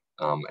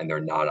 and they're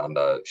not on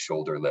the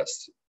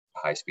shoulderless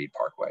high-speed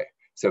parkway.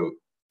 So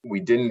we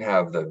didn't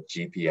have the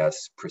GPS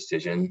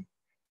precision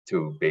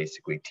to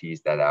basically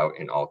tease that out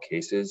in all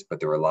cases, but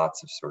there were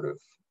lots of sort of,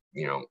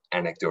 you know,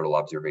 anecdotal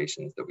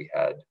observations that we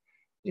had,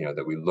 you know,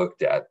 that we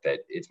looked at, that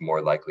it's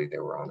more likely they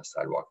were on a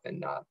sidewalk than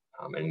not.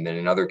 And then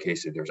in other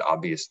cases, there's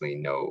obviously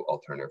no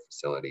alternative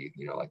facility,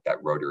 you know, like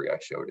that rotary I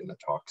showed in the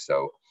talk.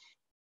 So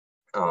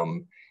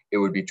it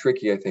would be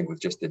tricky, I think,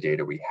 with just the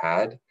data we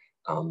had,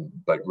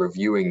 but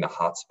reviewing the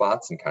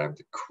hotspots and kind of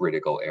the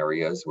critical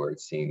areas where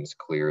it seems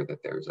clear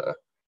that there's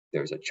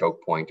a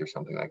choke point or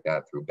something like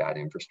that through bad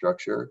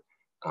infrastructure,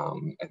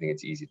 I think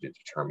it's easy to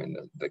determine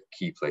the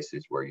key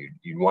places where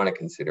you'd want to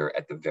consider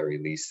at the very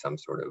least some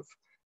sort of,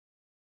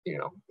 you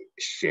know,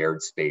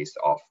 shared space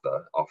off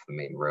the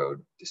main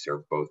road to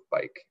serve both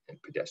bike and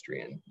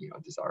pedestrian, you know,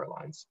 desire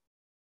lines.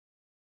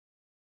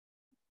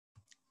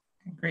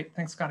 Great,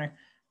 thanks, Connor.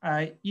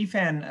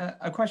 Yifan,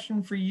 a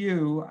question for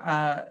you.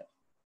 I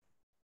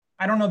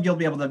don't know if you'll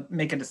be able to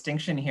make a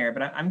distinction here,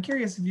 but I'm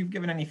curious if you've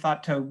given any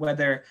thought to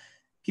whether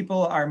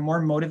people are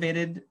more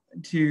motivated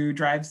to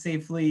drive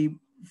safely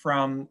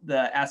from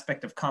the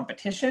aspect of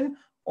competition,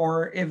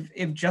 or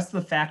if just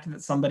the fact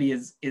that somebody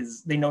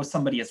they know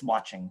somebody is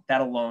watching,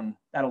 that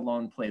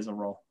alone plays a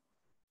role.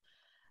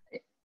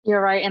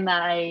 You're right in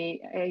that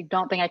I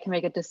don't think I can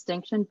make a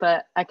distinction,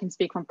 but I can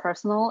speak from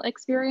personal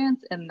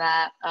experience in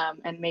that,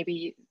 and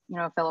maybe, you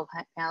know, fellow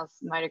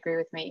panelists might agree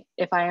with me.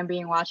 If I am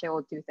being watched, I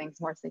will do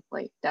things more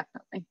safely,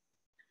 definitely.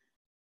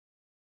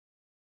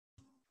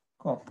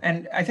 Cool.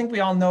 And I think we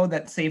all know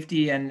that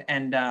safety and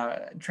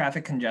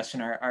traffic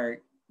congestion are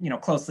you know,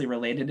 closely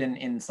related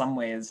in some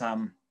ways,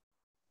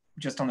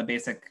 just on the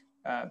basic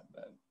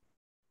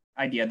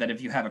idea that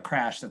if you have a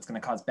crash, that's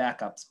going to cause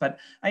backups. But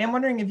I am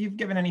wondering if you've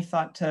given any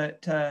thought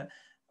to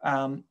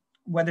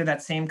whether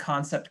that same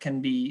concept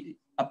can be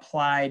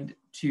applied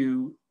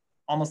to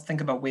almost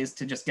think about ways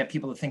to just get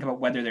people to think about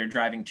whether they're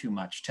driving too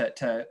much,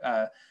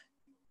 to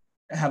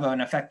have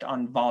an effect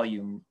on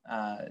volume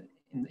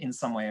in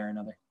some way or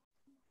another.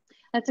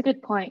 That's a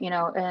good point, you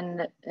know,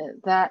 and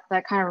that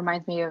kind of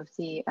reminds me of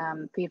the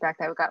feedback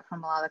that we got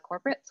from a lot of the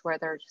corporates, where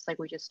they're just like,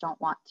 we just don't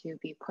want to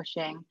be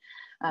pushing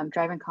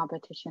driving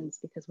competitions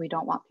because we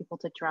don't want people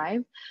to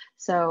drive.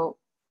 So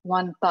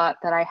one thought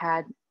that I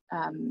had,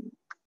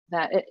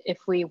 that if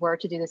we were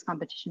to do this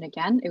competition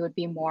again, it would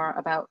be more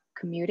about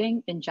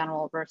commuting in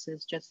general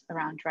versus just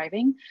around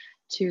driving,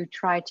 to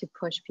try to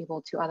push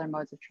people to other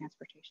modes of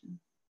transportation.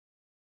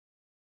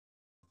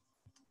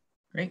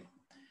 Great.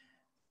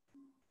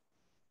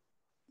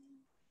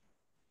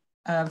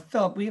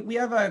 Philip, we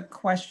have a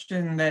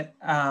question that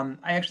I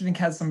actually think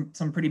has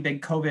some pretty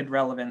big COVID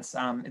relevance.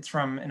 It's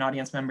from an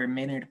audience member,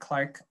 Maynard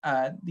Clark.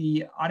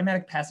 The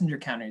automatic passenger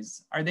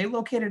counters, are they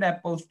located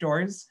at both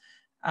doors?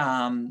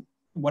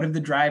 What if the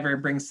driver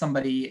brings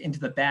somebody into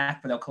the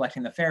back without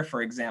collecting the fare,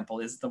 for example,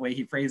 is the way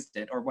he phrased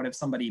it? Or what if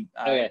somebody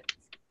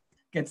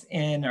gets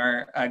in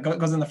or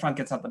goes in the front,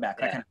 gets out the back,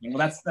 that kind of thing?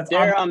 Well, that's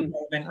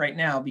relevant right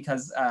now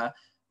because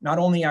not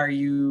only are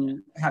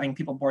you having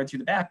people board through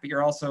the back, but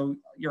you're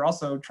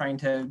also trying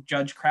to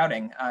judge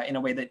crowding in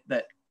a way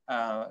that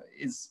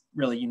is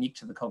really unique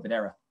to the COVID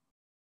era.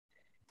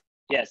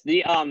 Yes,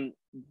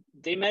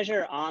 they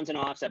measure ons and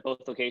offs at both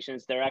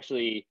locations. They're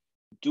actually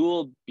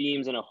dual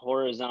beams in a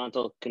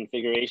horizontal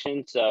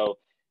configuration, so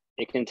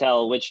it can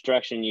tell which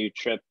direction you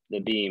trip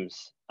the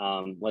beams,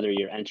 whether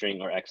you're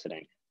entering or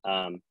exiting.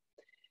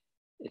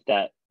 If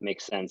that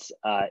makes sense.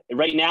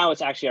 Right now,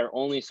 it's actually our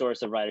only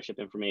source of ridership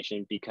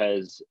information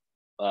because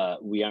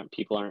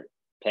people aren't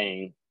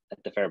paying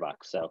at the fare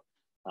box. So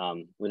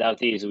without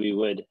these, we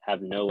would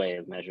have no way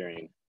of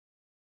measuring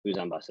who's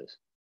on buses,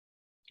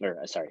 or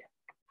sorry,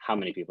 how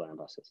many people are on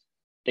buses.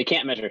 They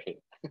can't measure who.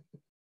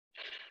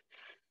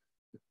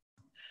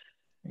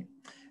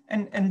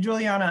 And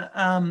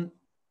Juliana,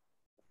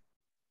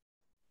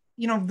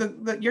 you know,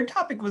 your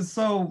topic was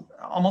so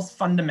almost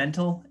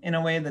fundamental in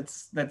a way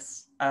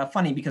that's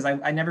funny because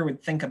I never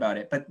would think about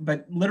it.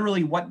 But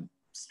literally, what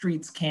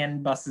streets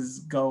can buses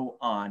go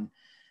on?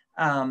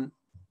 How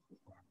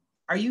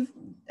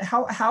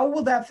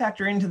will that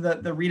factor into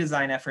the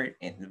redesign effort,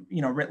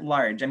 you know, writ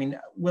large? I mean,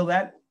 will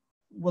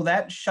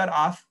that shut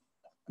off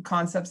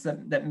concepts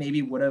that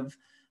maybe would have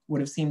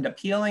seemed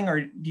appealing,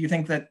 or do you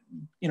think that,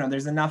 you know,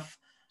 there's enough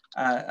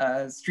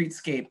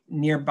streetscape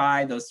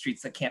nearby those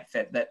streets that can't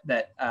fit,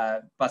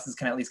 that buses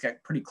can at least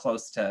get pretty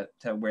close to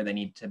where they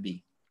need to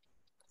be?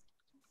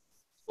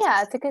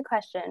 Yeah, it's a good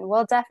question.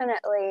 Well,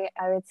 definitely,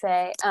 I would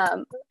say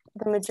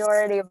the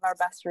majority of our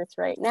bus routes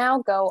right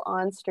now go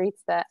on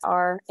streets that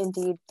are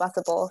indeed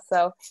busable.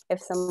 So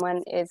if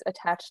someone is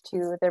attached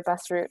to their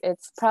bus route,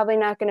 it's probably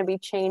not going to be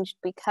changed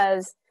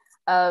because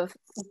of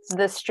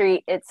the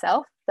street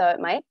itself, though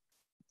it might.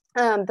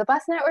 The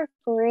bus network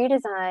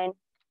redesign,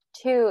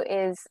 too,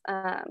 is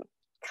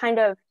kind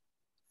of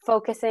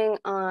focusing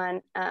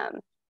on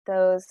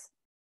those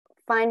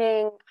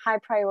finding high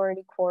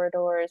priority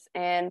corridors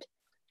and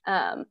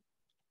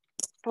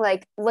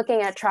like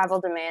looking at travel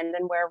demand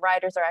and where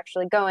riders are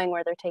actually going,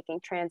 where they're taking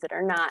transit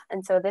or not.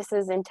 And so this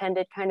is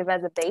intended kind of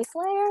as a base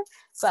layer,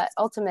 but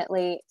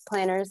ultimately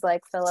planners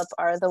like Philip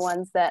are the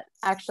ones that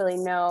actually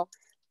know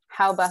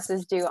how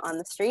buses do on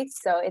the streets.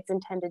 So it's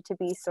intended to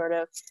be sort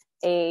of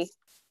an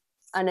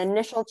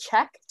initial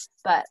check,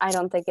 but I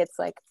don't think it's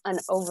like an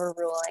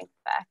overruling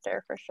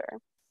factor for sure.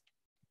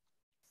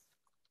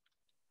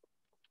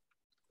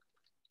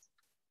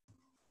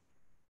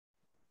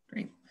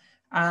 Great.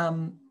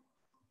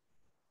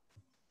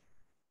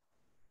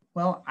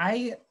 Well,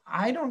 I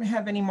don't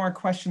have any more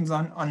questions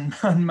on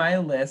my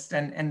list,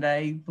 and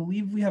I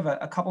believe we have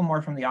a couple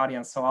more from the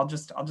audience. So I'll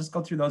just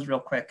go through those real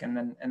quick, and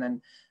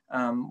then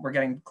we're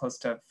getting close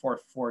to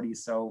 4:40,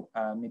 so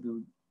maybe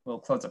we'll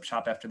close up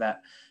shop after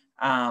that.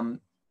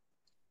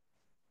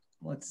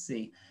 Let's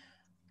see.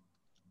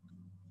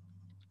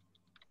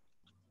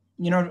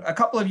 You know, a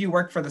couple of you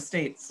work for the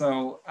state,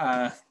 so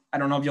I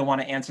don't know if you'll want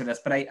to answer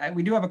this, but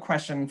we do have a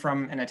question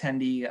from an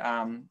attendee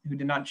who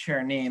did not share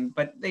a name,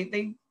 but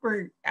they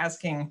were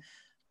asking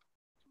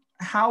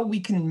how we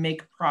can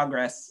make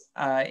progress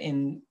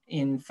in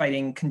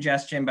fighting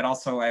congestion, but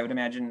also I would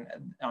imagine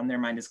on their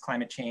mind is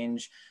climate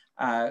change,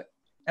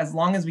 as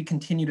long as we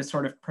continue to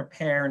sort of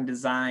prepare and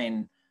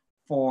design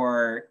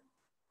for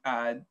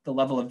the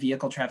level of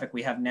vehicle traffic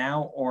we have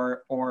now,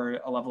 or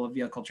a level of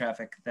vehicle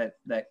traffic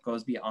that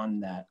goes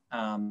beyond that.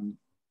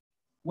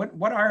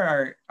 What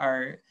are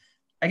our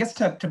I guess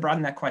to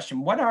broaden that question,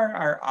 what are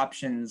our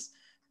options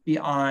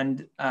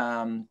beyond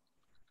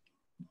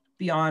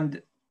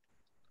beyond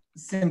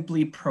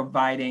simply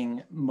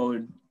providing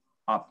mode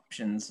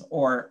options,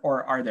 or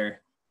are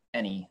there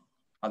any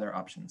other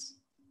options?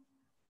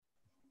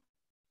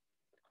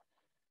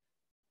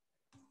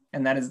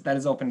 And that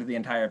is open to the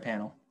entire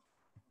panel.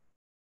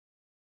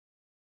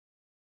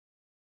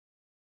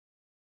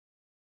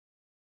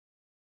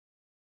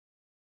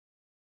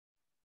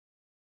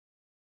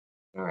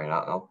 All right,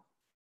 I'll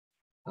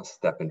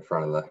step in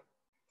front of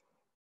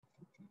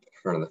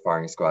the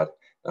firing squad.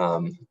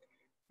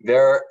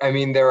 There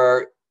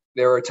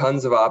are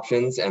tons of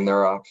options, and there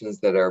are options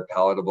that are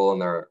palatable,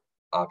 and there are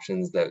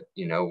options that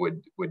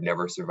would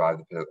never survive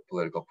the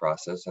political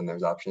process, and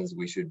there's options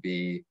we should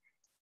be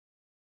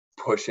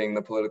pushing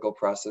the political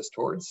process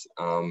towards.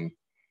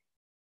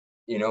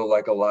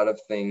 Like a lot of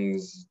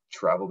things,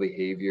 travel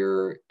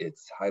behavior,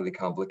 it's highly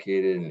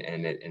complicated,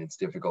 and it's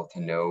difficult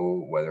to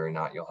know whether or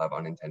not you'll have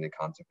unintended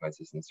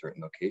consequences in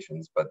certain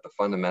locations. But the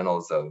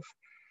fundamentals of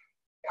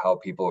how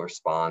people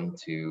respond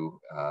to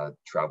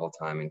travel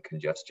time and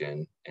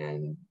congestion,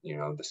 and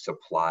the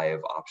supply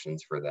of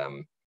options for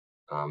them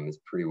is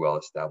pretty well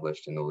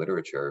established in the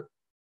literature.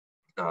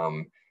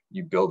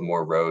 You build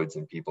more roads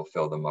and people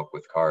fill them up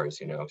with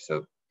cars,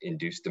 so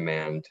induced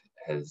demand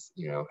has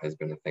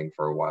been a thing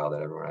for a while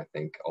that everyone, I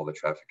think all the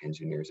traffic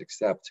engineers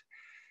accept.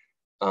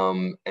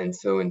 And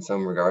so in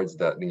some regards,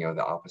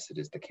 the opposite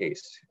is the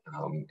case.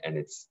 And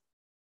it's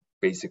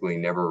basically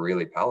never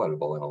really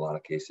palatable in a lot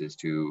of cases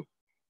to,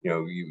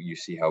 you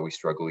see how we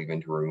struggle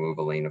even to remove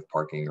a lane of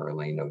parking or a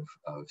lane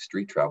of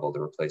street travel to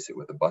replace it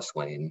with a bus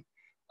lane.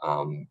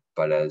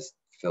 But as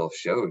Phil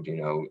showed,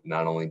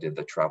 not only did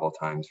the travel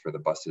times for the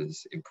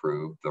buses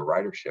improve, the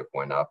ridership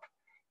went up,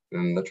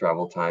 and the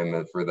travel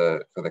time for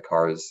the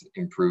cars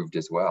improved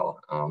as well.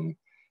 And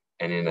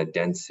in a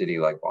dense city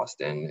like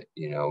Boston,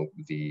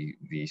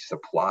 the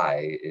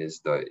supply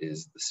is the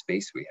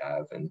space we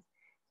have, and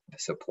the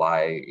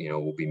supply,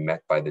 will be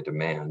met by the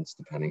demands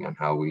depending on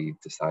how we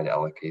decide to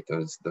allocate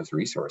those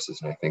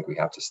resources. And I think we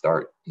have to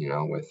start,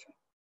 with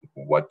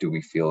what do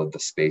we feel the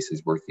space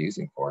is worth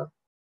using for.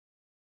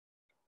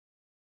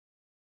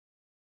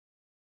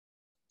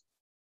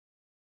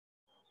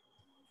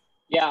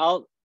 Yeah,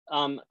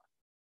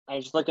 I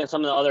just looked at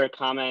some of the other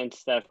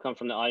comments that have come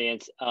from the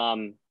audience.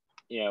 I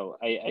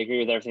agree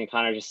with everything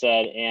Connor just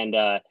said. And,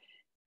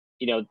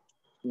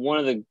 one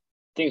of the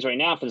things right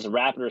now for this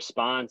rapid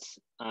response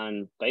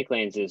on bike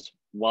lanes is,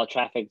 while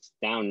traffic's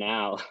down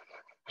now,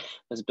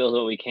 let's build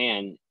what we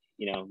can.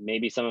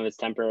 Maybe some of it's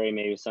temporary,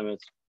 maybe some of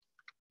it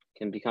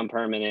can become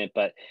permanent.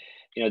 But,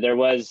 there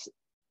was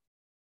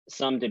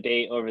some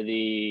debate over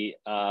the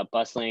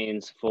bus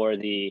lanes for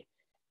the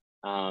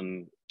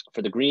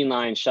Green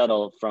Line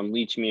shuttle from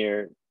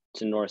Leechmere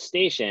to North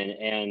Station.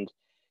 And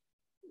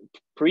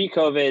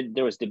pre-COVID,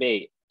 there was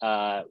debate.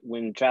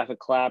 When traffic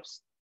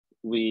collapsed,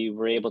 we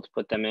were able to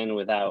put them in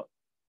with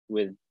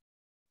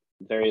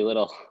very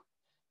little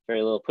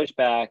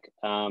pushback,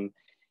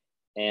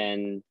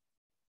 and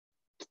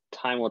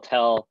time will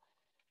tell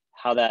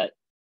how that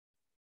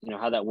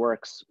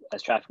works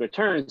as traffic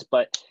returns.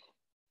 But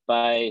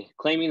by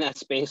claiming that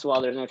space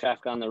while there's no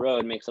traffic on the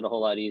road makes it a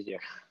whole lot easier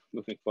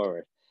moving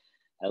forward,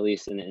 at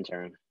least in the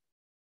interim.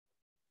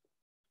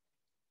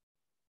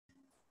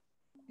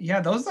 Yeah,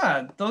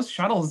 those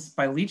shuttles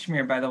by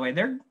Leechmere, by the way,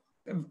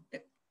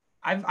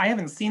 I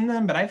haven't seen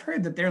them, but I've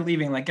heard that they're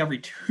leaving like every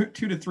 2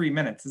 to 3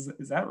 minutes.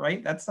 Is that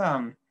right? That's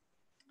I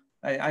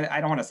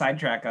don't want to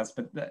sidetrack us,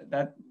 but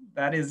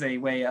that is a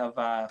way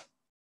of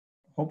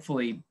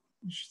hopefully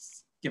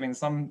giving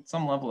some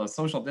level of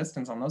social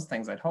distance on those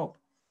things, I'd hope.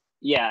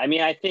 Yeah, I mean,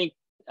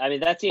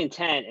 that's the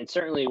intent, and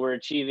certainly we're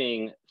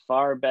achieving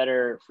far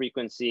better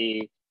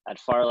frequency at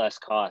far less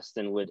cost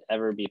than would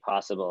ever be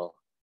possible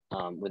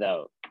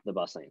without the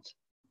bus lanes.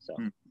 So.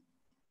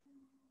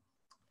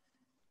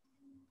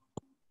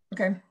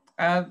 Okay,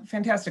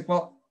 fantastic.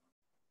 Well,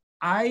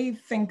 I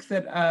think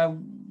that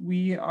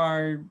we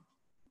are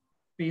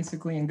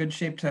basically in good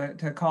shape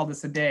to call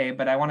this a day,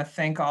 but I want to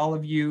thank all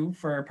of you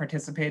for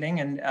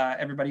participating and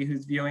everybody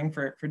who's viewing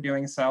for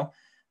doing so.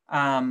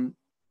 I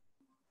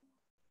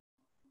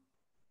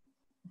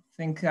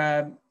think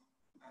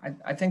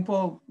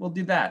we'll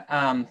do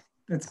that.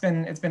 It's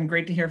been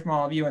great to hear from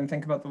all of you and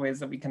think about the ways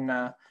that we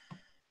can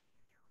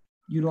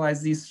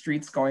utilize these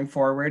streets going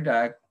forward,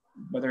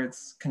 whether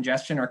it's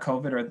congestion or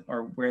COVID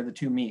or where the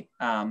two meet.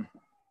 I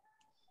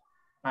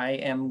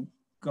am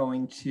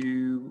going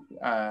to,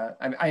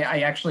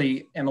 I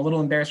actually am a little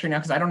embarrassed right now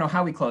because I don't know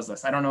how we close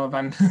this. I don't know if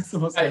I'm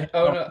supposed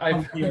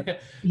to.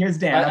 Here's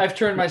Dan. I've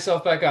turned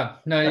myself back on.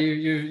 No,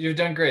 you've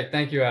done great.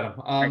 Thank you, Adam.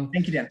 Right,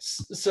 thank you, Dan.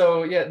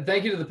 So yeah,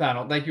 thank you to the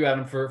panel. Thank you,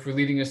 Adam, for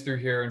leading us through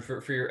here and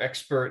for your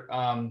expert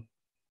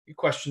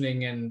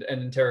questioning and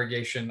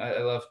interrogation. I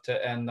love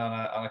to end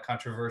on a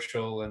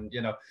controversial and,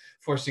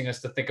 forcing us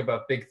to think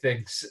about big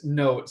things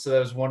note. So that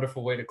was a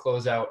wonderful way to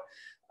close out.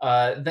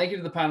 Thank you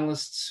to the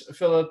panelists,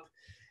 Philip,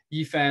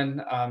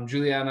 Yifan,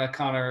 Juliana,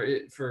 Connor,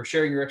 for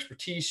sharing your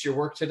expertise, your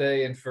work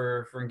today, and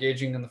for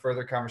engaging in the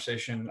further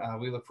conversation.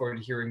 We look forward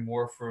to hearing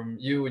more from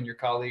you and your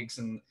colleagues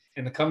in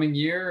the coming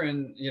year.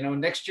 And,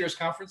 next year's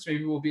conference,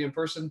 maybe we'll be in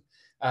person.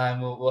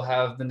 And we'll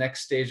have the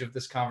next stage of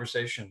this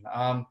conversation.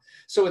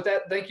 So with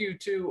that, thank you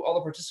to all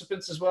the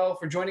participants as well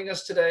for joining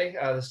us today.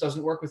 This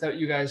doesn't work without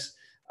you guys.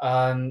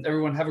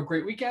 Everyone have a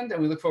great weekend,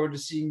 and we look forward to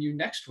seeing you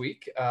next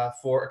week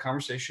for a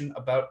conversation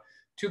about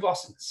two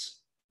Bostons.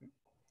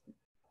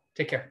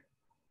 Take care.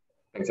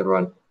 Thanks,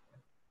 everyone.